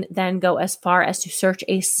even then go as far as to search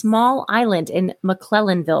a small island in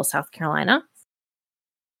McClellanville, South Carolina.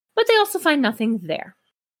 But they also find nothing there.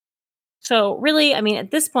 So really, I mean,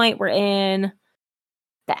 at this point, we're in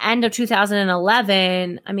the end of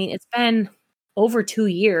 2011. I mean, it's been over 2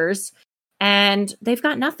 years and they've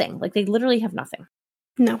got nothing. Like, they literally have nothing.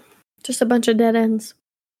 No, just a bunch of dead ends.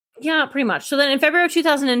 Yeah, pretty much. So then in February of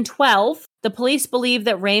 2012, the police believe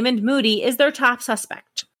that Raymond Moody is their top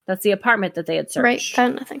suspect. That's the apartment that they had searched. Right,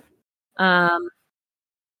 found nothing.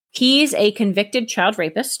 He's a convicted child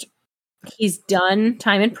rapist. He's done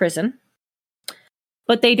time in prison.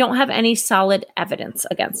 But they don't have any solid evidence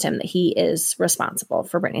against him that he is responsible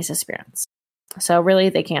for Brittanee's disappearance. So really,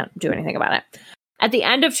 they can't do anything about it. At the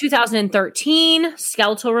end of 2013,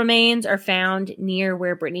 skeletal remains are found near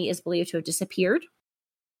where Brittanee is believed to have disappeared.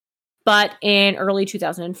 But in early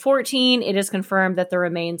 2014, it is confirmed that the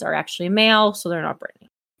remains are actually male, so they're not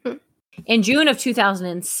Brittanee. In June of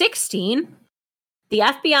 2016, the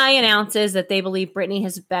FBI announces that they believe Brittanee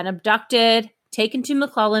has been abducted, taken to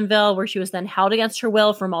McClellanville, where she was then held against her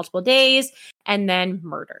will for multiple days, and then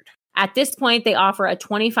murdered. At this point, they offer a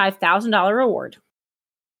 $25,000 reward.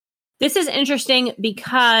 This is interesting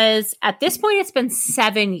because at this point, it's been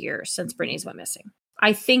 7 years since Brittanee's went missing.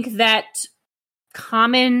 I think that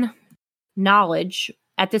common knowledge,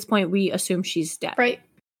 at this point, we assume she's dead. Right.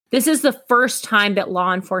 This is the first time that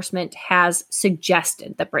law enforcement has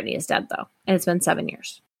suggested that Brittanee is dead, though. And it's been 7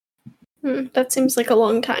 years. That seems like a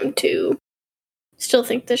long time to still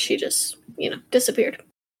think that she just, disappeared.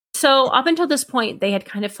 So up until this point, they had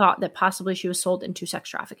kind of thought that possibly she was sold into sex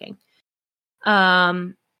trafficking.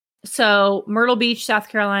 So Myrtle Beach, South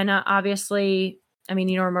Carolina, obviously, I mean,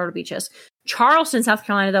 you know where Myrtle Beach is. Charleston, South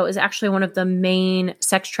Carolina, though, is actually one of the main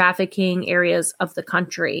sex trafficking areas of the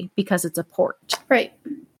country because it's a port. Right.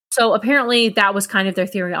 So apparently that was kind of their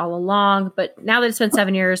theory all along. But now that it's been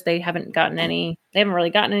 7 years, they haven't really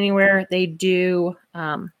gotten anywhere. They do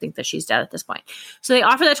think that she's dead at this point. So they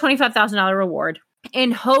offer that $25,000 reward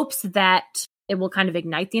in hopes that it will kind of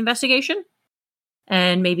ignite the investigation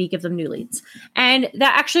and maybe give them new leads. And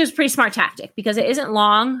that actually is a pretty smart tactic because it isn't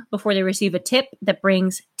long before they receive a tip that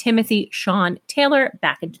brings Timothy Sean Taylor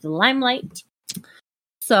back into the limelight.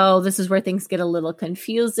 So this is where things get a little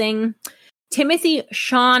confusing. Timothy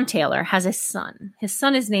Sean Taylor has a son. His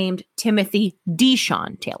son is named Timothy D.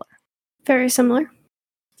 Sean Taylor. Very similar.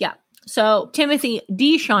 Yeah. So Timothy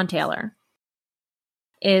D. Sean Taylor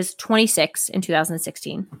is 26 in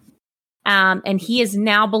 2016. And he is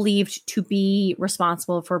now believed to be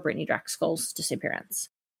responsible for Brittanee Drexel's disappearance.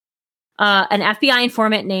 An FBI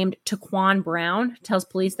informant named Taquan Brown tells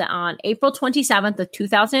police that on April 27th of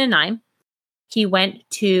 2009, he went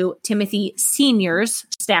to Timothy Sr.'s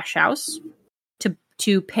stash house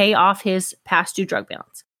to pay off his past due drug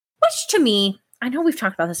balance. Which to me, I know we've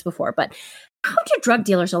talked about this before, but how do drug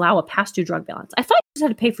dealers allow a past due drug balance? I thought you just had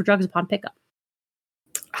to pay for drugs upon pickup.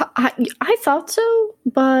 I thought so,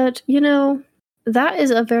 but, that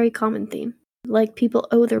is a very common theme. Like, people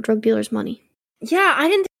owe their drug dealers money. Yeah, I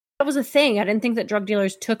didn't think that was a thing. I didn't think that drug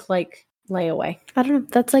dealers took, layaway. I don't know.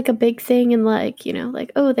 That's, a big thing in,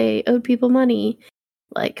 they owed people money,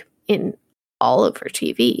 in all over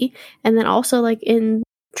TV. And then also, in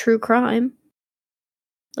true crime.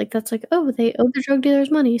 That's they owed the drug dealers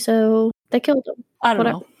money, so they killed them. I don't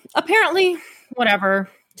know. Apparently, whatever.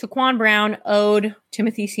 Taquan Brown owed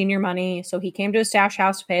Timothy Sr. money, so he came to his stash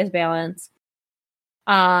house to pay his balance.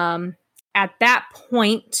 At that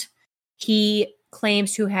point, he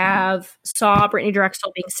claims to have saw Brittanee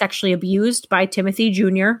Drexel being sexually abused by Timothy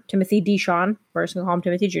Jr., Timothy Deshawn, we're just going to call him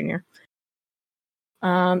Timothy Jr.,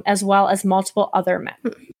 as well as multiple other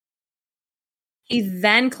men. He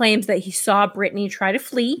then claims that he saw Brittanee try to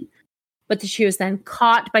flee, but that she was then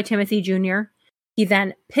caught by Timothy Jr. He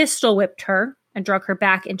then pistol whipped her and drug her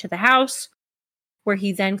back into the house, where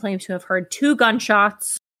he then claims to have heard 2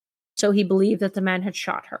 gunshots, so he believed that the men had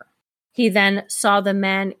shot her. He then saw the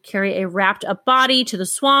men carry a wrapped-up body to the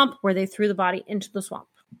swamp, where they threw the body into the swamp.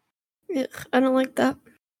 Ugh, I don't like that.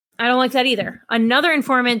 I don't like that either. Another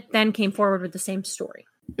informant then came forward with the same story.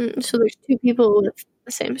 So there's 2 people with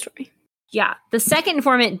the same story. Yeah. The second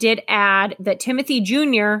informant did add that Timothy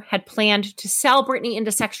Jr. had planned to sell Brittanee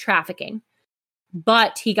into sex trafficking,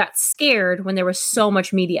 but he got scared when there was so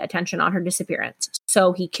much media attention on her disappearance.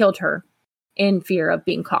 So he killed her in fear of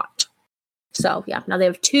being caught. So, yeah. Now they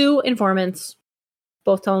have 2 informants,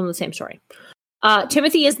 both telling the same story.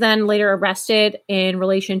 Timothy is then later arrested in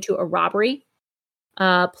relation to a robbery.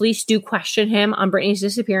 Police do question him on Brittanee's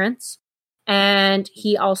disappearance, and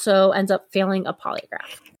he also ends up failing a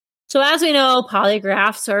polygraph. So as we know,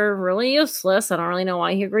 polygraphs are really useless. I don't really know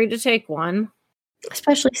why he agreed to take one.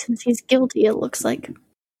 Especially since he's guilty, it looks like.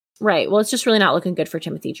 Right. Well, it's just really not looking good for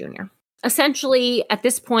Timothy Jr. Essentially, at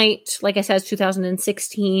this point, like I said, it's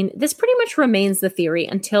 2016. This pretty much remains the theory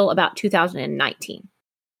until about 2019.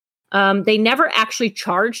 They never actually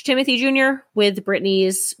charged Timothy Jr. with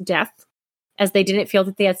Brittanee's death, as they didn't feel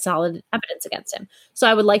that they had solid evidence against him. So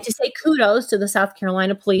I would like to say kudos to the South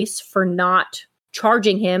Carolina police for not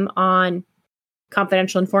charging him on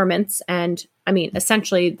confidential informants. And I mean,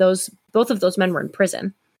 essentially, both of those men were in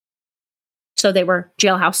prison. So they were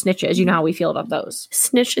jailhouse snitches. You know how we feel about those.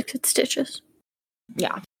 Snitches get stitches.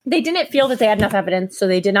 Yeah. They didn't feel that they had enough evidence, so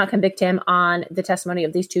they did not convict him on the testimony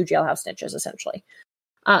of these 2 jailhouse snitches, essentially.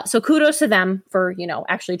 So kudos to them for,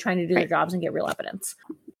 actually trying to do their jobs and get real evidence.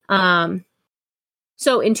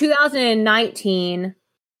 So in 2019,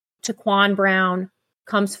 Taquan Brown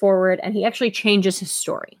comes forward and he actually changes his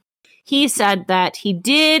story. He said that he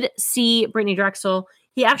did see Brittanee Drexel.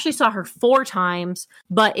 He actually saw her 4 times,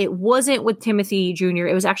 but it wasn't with Timothy Jr.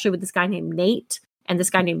 It was actually with this guy named Nate, and this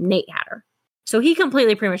guy named Nate had her. So he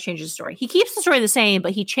completely pretty much changes the story. He keeps the story the same,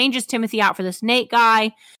 but he changes Timothy out for this Nate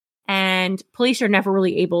guy, and police are never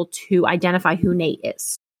really able to identify who Nate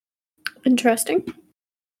is. Interesting.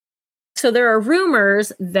 So there are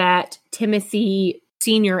rumors that Timothy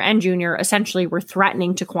Sr. and Jr. essentially were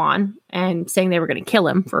threatening Taquan and saying they were going to kill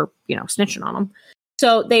him for, snitching on him.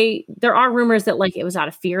 So there are rumors that it was out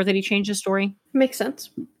of fear that he changed his story. Makes sense.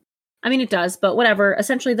 I mean, it does, but whatever.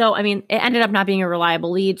 Essentially, though, I mean, it ended up not being a reliable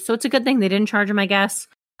lead. So it's a good thing they didn't charge him, I guess.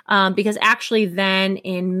 Because actually then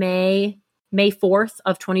in May 4th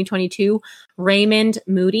of 2022, Raymond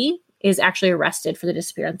Moody is actually arrested for the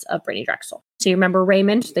disappearance of Brittanee Drexel. So you remember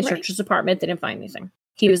Raymond? They searched his apartment. They didn't find anything.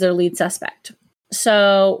 He was their lead suspect.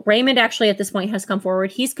 So Raymond actually at this point has come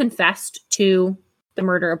forward. He's confessed to the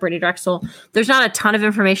murder of Brittanee Drexel. There's not a ton of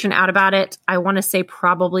information out about it. I want to say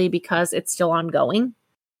probably because it's still ongoing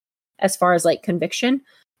as far as conviction.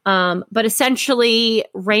 But essentially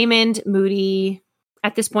Raymond Moody,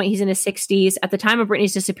 at this point, he's in his 60s. At the time of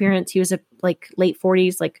Brittanee's disappearance, he was late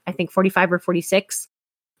 40s, I think 45 or 46.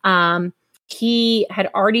 He had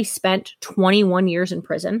already spent 21 years in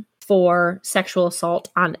prison for sexual assault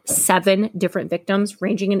on 7 different victims,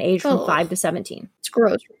 ranging in age from 5 to 17. It's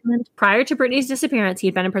gross. Prior to Brittanee's disappearance, he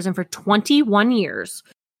had been in prison for 21 years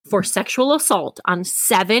for sexual assault on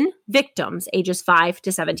 7 victims, ages 5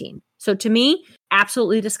 to 17. So to me,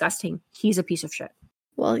 absolutely disgusting. He's a piece of shit.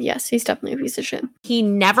 Well, yes, he's definitely a piece of shit. He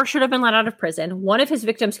never should have been let out of prison. One of his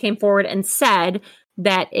victims came forward and said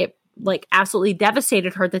that it absolutely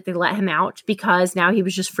devastated her that they let him out because now he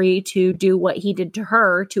was just free to do what he did to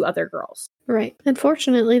her to other girls. Right.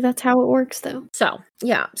 Unfortunately, that's how it works, though. So,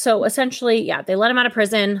 yeah. So, essentially, yeah, they let him out of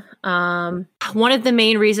prison. One of the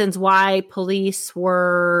main reasons why police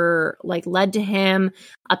were, led to him,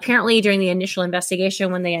 apparently during the initial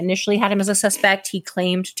investigation, when they initially had him as a suspect, he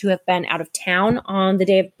claimed to have been out of town on the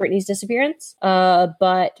day of Brittanee's disappearance.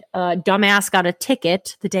 But dumbass got a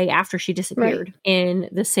ticket the day after she disappeared in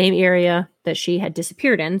the same area that she had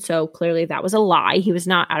disappeared in. So, clearly that was a lie. He was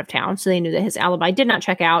not out of town. So, they knew that his alibi did not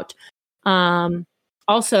check out.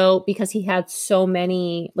 Also because he had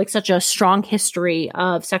such a strong history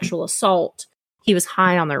of sexual assault, he was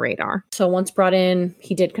high on their radar. So once brought in,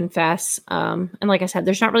 he did confess. And like I said,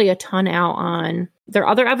 there's not really a ton out on their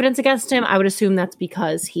other evidence against him. I would assume that's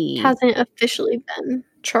because he hasn't officially been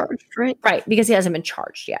charged, right? Right, because he hasn't been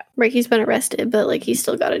charged yet. Right, he's been arrested, but he's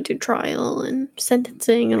still got to do trial and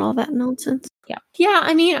sentencing and all that nonsense. Yeah. Yeah,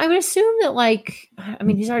 I mean, I would assume that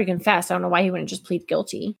he's already confessed. I don't know why he wouldn't just plead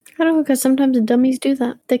guilty. I don't know, because sometimes dummies do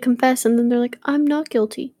that. They confess and then they're like, I'm not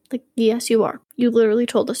guilty. Yes, you are. You literally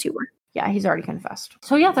told us you were. Yeah, he's already confessed.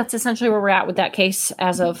 So yeah, that's essentially where we're at with that case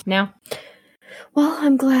as of now. Well,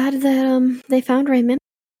 I'm glad that they found Raymond,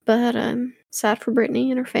 but I'm sad for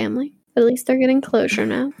Brittanee and her family. At least they're getting closure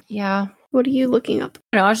now. Yeah. What are you looking up?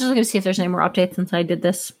 I was just looking to see if there's any more updates since I did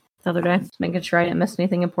this the other day. Just making sure I didn't miss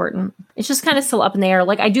anything important. It's just kind of still up in the air.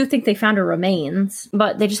 I do think they found her remains,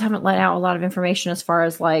 but they just haven't let out a lot of information as far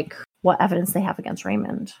as what evidence they have against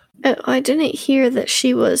Raymond. Oh, I didn't hear that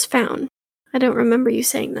she was found. I don't remember you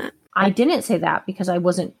saying that. I didn't say that because I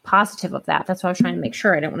wasn't positive of that. That's why I was trying to make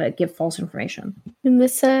sure. I didn't want to give false information. And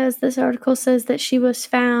this article says that she was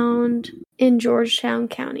found in Georgetown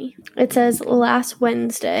County. It says last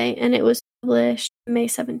Wednesday, and it was published May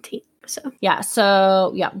 17th.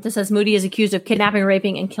 This says Moody is accused of kidnapping,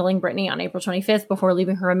 raping, and killing Brittanee on April 25th before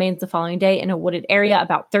leaving her remains the following day in a wooded area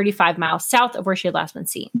about 35 miles south of where she had last been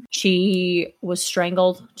seen. She was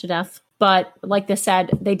strangled to death. But like they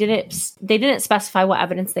said, they didn't specify what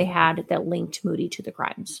evidence they had that linked Moody to the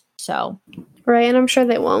crimes. So, right, and I'm sure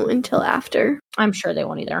they won't until after. I'm sure they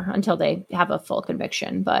won't either until they have a full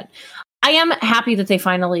conviction. But I am happy that they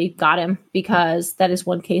finally got him, because that is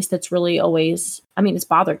one case that's really always, it's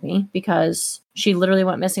bothered me, because she literally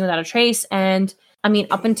went missing without a trace. And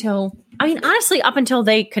up until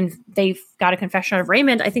they got a confession out of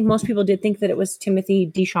Raymond, I think most people did think that it was Timothy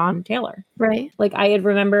Deshawn Taylor. Right. Like, I had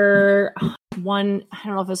remember one, I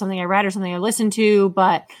don't know if it was something I read or something I listened to,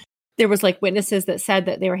 but there was like witnesses that said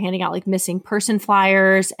that they were handing out like missing person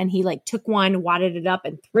flyers, and he like took one, wadded it up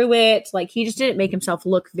and threw it. Like, he just didn't make himself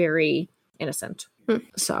look very innocent.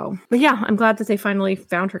 So, but yeah, I'm glad that they finally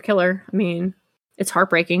found her killer. It's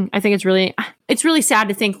heartbreaking. I think it's really sad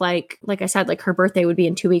to think, like I said, like her birthday would be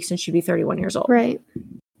in 2 weeks and she'd be 31 years old. Right.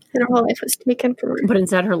 And her whole life was taken from her. But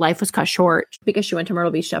instead her life was cut short because she went to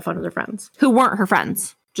Myrtle Beach to have fun with her friends who weren't her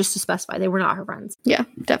friends. Just to specify, they were not her friends. Yeah,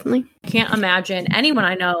 definitely. I can't imagine anyone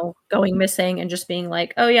I know going missing and just being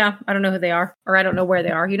like, oh yeah, I don't know who they are, or I don't know where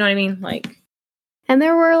they are. You know what I mean? Like, and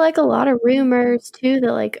there were like a lot of rumors too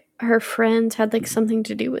that like her friends had like something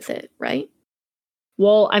to do with it, right?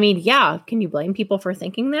 Well, yeah. Can you blame people for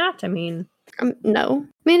thinking that? No.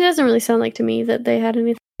 It doesn't really sound like to me that they had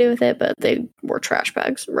anything to do with it, but they were trash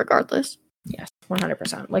bags regardless. Yes,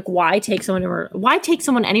 100%. Like, why take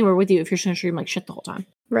someone anywhere with you if you're just going to treat them like shit the whole time?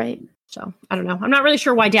 Right. So, I don't know. I'm not really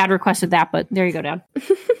sure why Dad requested that, but there you go, Dad.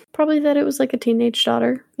 Probably that it was like a teenage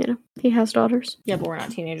daughter. He has daughters. Yeah, but we're not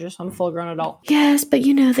teenagers. I'm a full-grown adult. Yes, but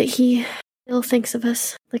you know that he still thinks of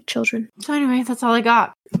us like children. So anyway, that's all I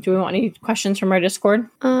got. Do we want any questions from our Discord?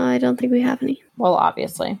 I don't think we have any. Well,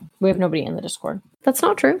 obviously. We have nobody in the Discord. That's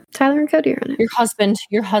not true. Tyler and Cody are in it. Your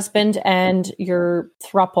husband and your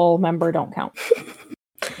throuple member don't count.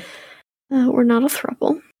 We're not a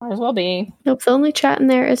throuple. Might as well be. Nope, the only chat in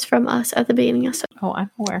there is from us at the beginning of Oh,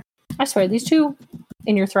 I'm aware. I swear, these two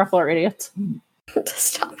in your throuple are idiots.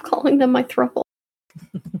 Stop calling them my throuple.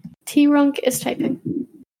 T-Runk is typing.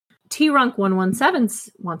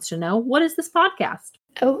 T-Runk117 wants to know, what is this podcast?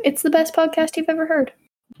 Oh, it's the best podcast you've ever heard.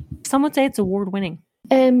 Some would say it's award-winning.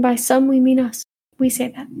 And by some, we mean us. We say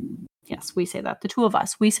that. Yes, we say that. The two of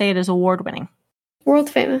us. We say it is award-winning. World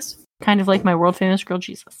famous. Kind of like my world-famous grilled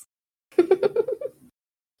Jesus.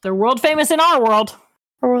 They're world-famous in our world.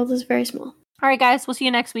 Our world is very small. All right, guys. We'll see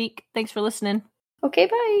you next week. Thanks for listening. Okay,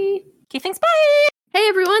 bye. Okay, thanks. Bye. Hey,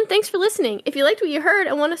 everyone. Thanks for listening. If you liked what you heard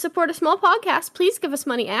and want to support a small podcast, please give us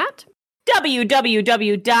money at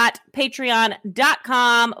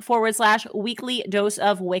www.patreon.com/weekly dose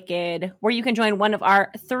of wicked, where you can join one of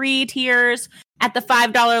our 3 tiers. At the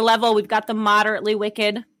 $5 level, we've got the moderately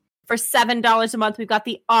wicked. For $7 a month, we've got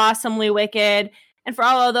the awesomely wicked. And for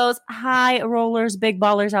all of those high rollers, big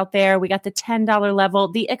ballers out there, we got the $10 level,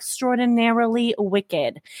 the extraordinarily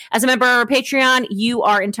wicked. As a member of our Patreon, you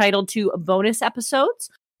are entitled to bonus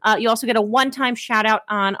episodes. You also get a one-time shout out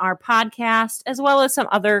on our podcast, as well as some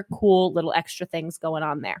other cool little extra things going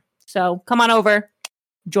on there. So come on over,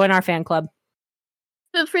 join our fan club.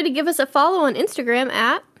 Feel free to give us a follow on Instagram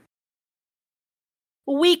at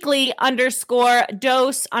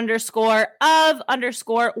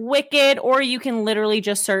weekly_dose_of_wicked, or you can literally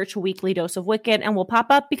just search Weekly Dose of Wicked and we'll pop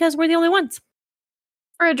up because we're the only ones.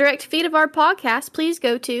 For a direct feed of our podcast, please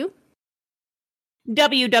go to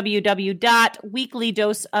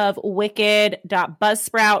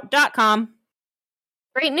www.weeklydoseofwicked.buzzsprout.com.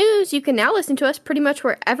 Great news! You can now listen to us pretty much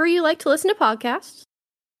wherever you like to listen to podcasts.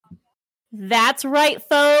 That's right,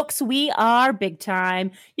 folks. We are big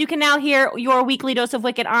time. You can now hear your Weekly Dose of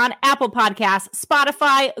Wicked on Apple Podcasts,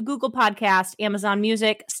 Spotify, Google Podcasts, Amazon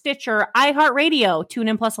Music, Stitcher, iHeartRadio,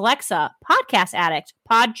 TuneIn Plus Alexa, Podcast Addict,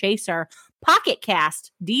 Podchaser, Pocket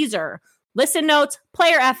Cast, Deezer, Listen Notes,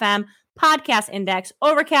 Player FM, Podcast Index,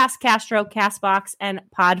 Overcast, Castro, Castbox, and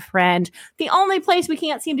Podfriend. The only place we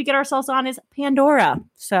can't seem to get ourselves on is Pandora.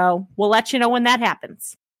 So we'll let you know when that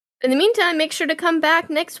happens. In the meantime, make sure to come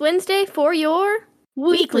back next Wednesday for your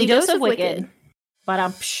Weekly Dose of Wicked. But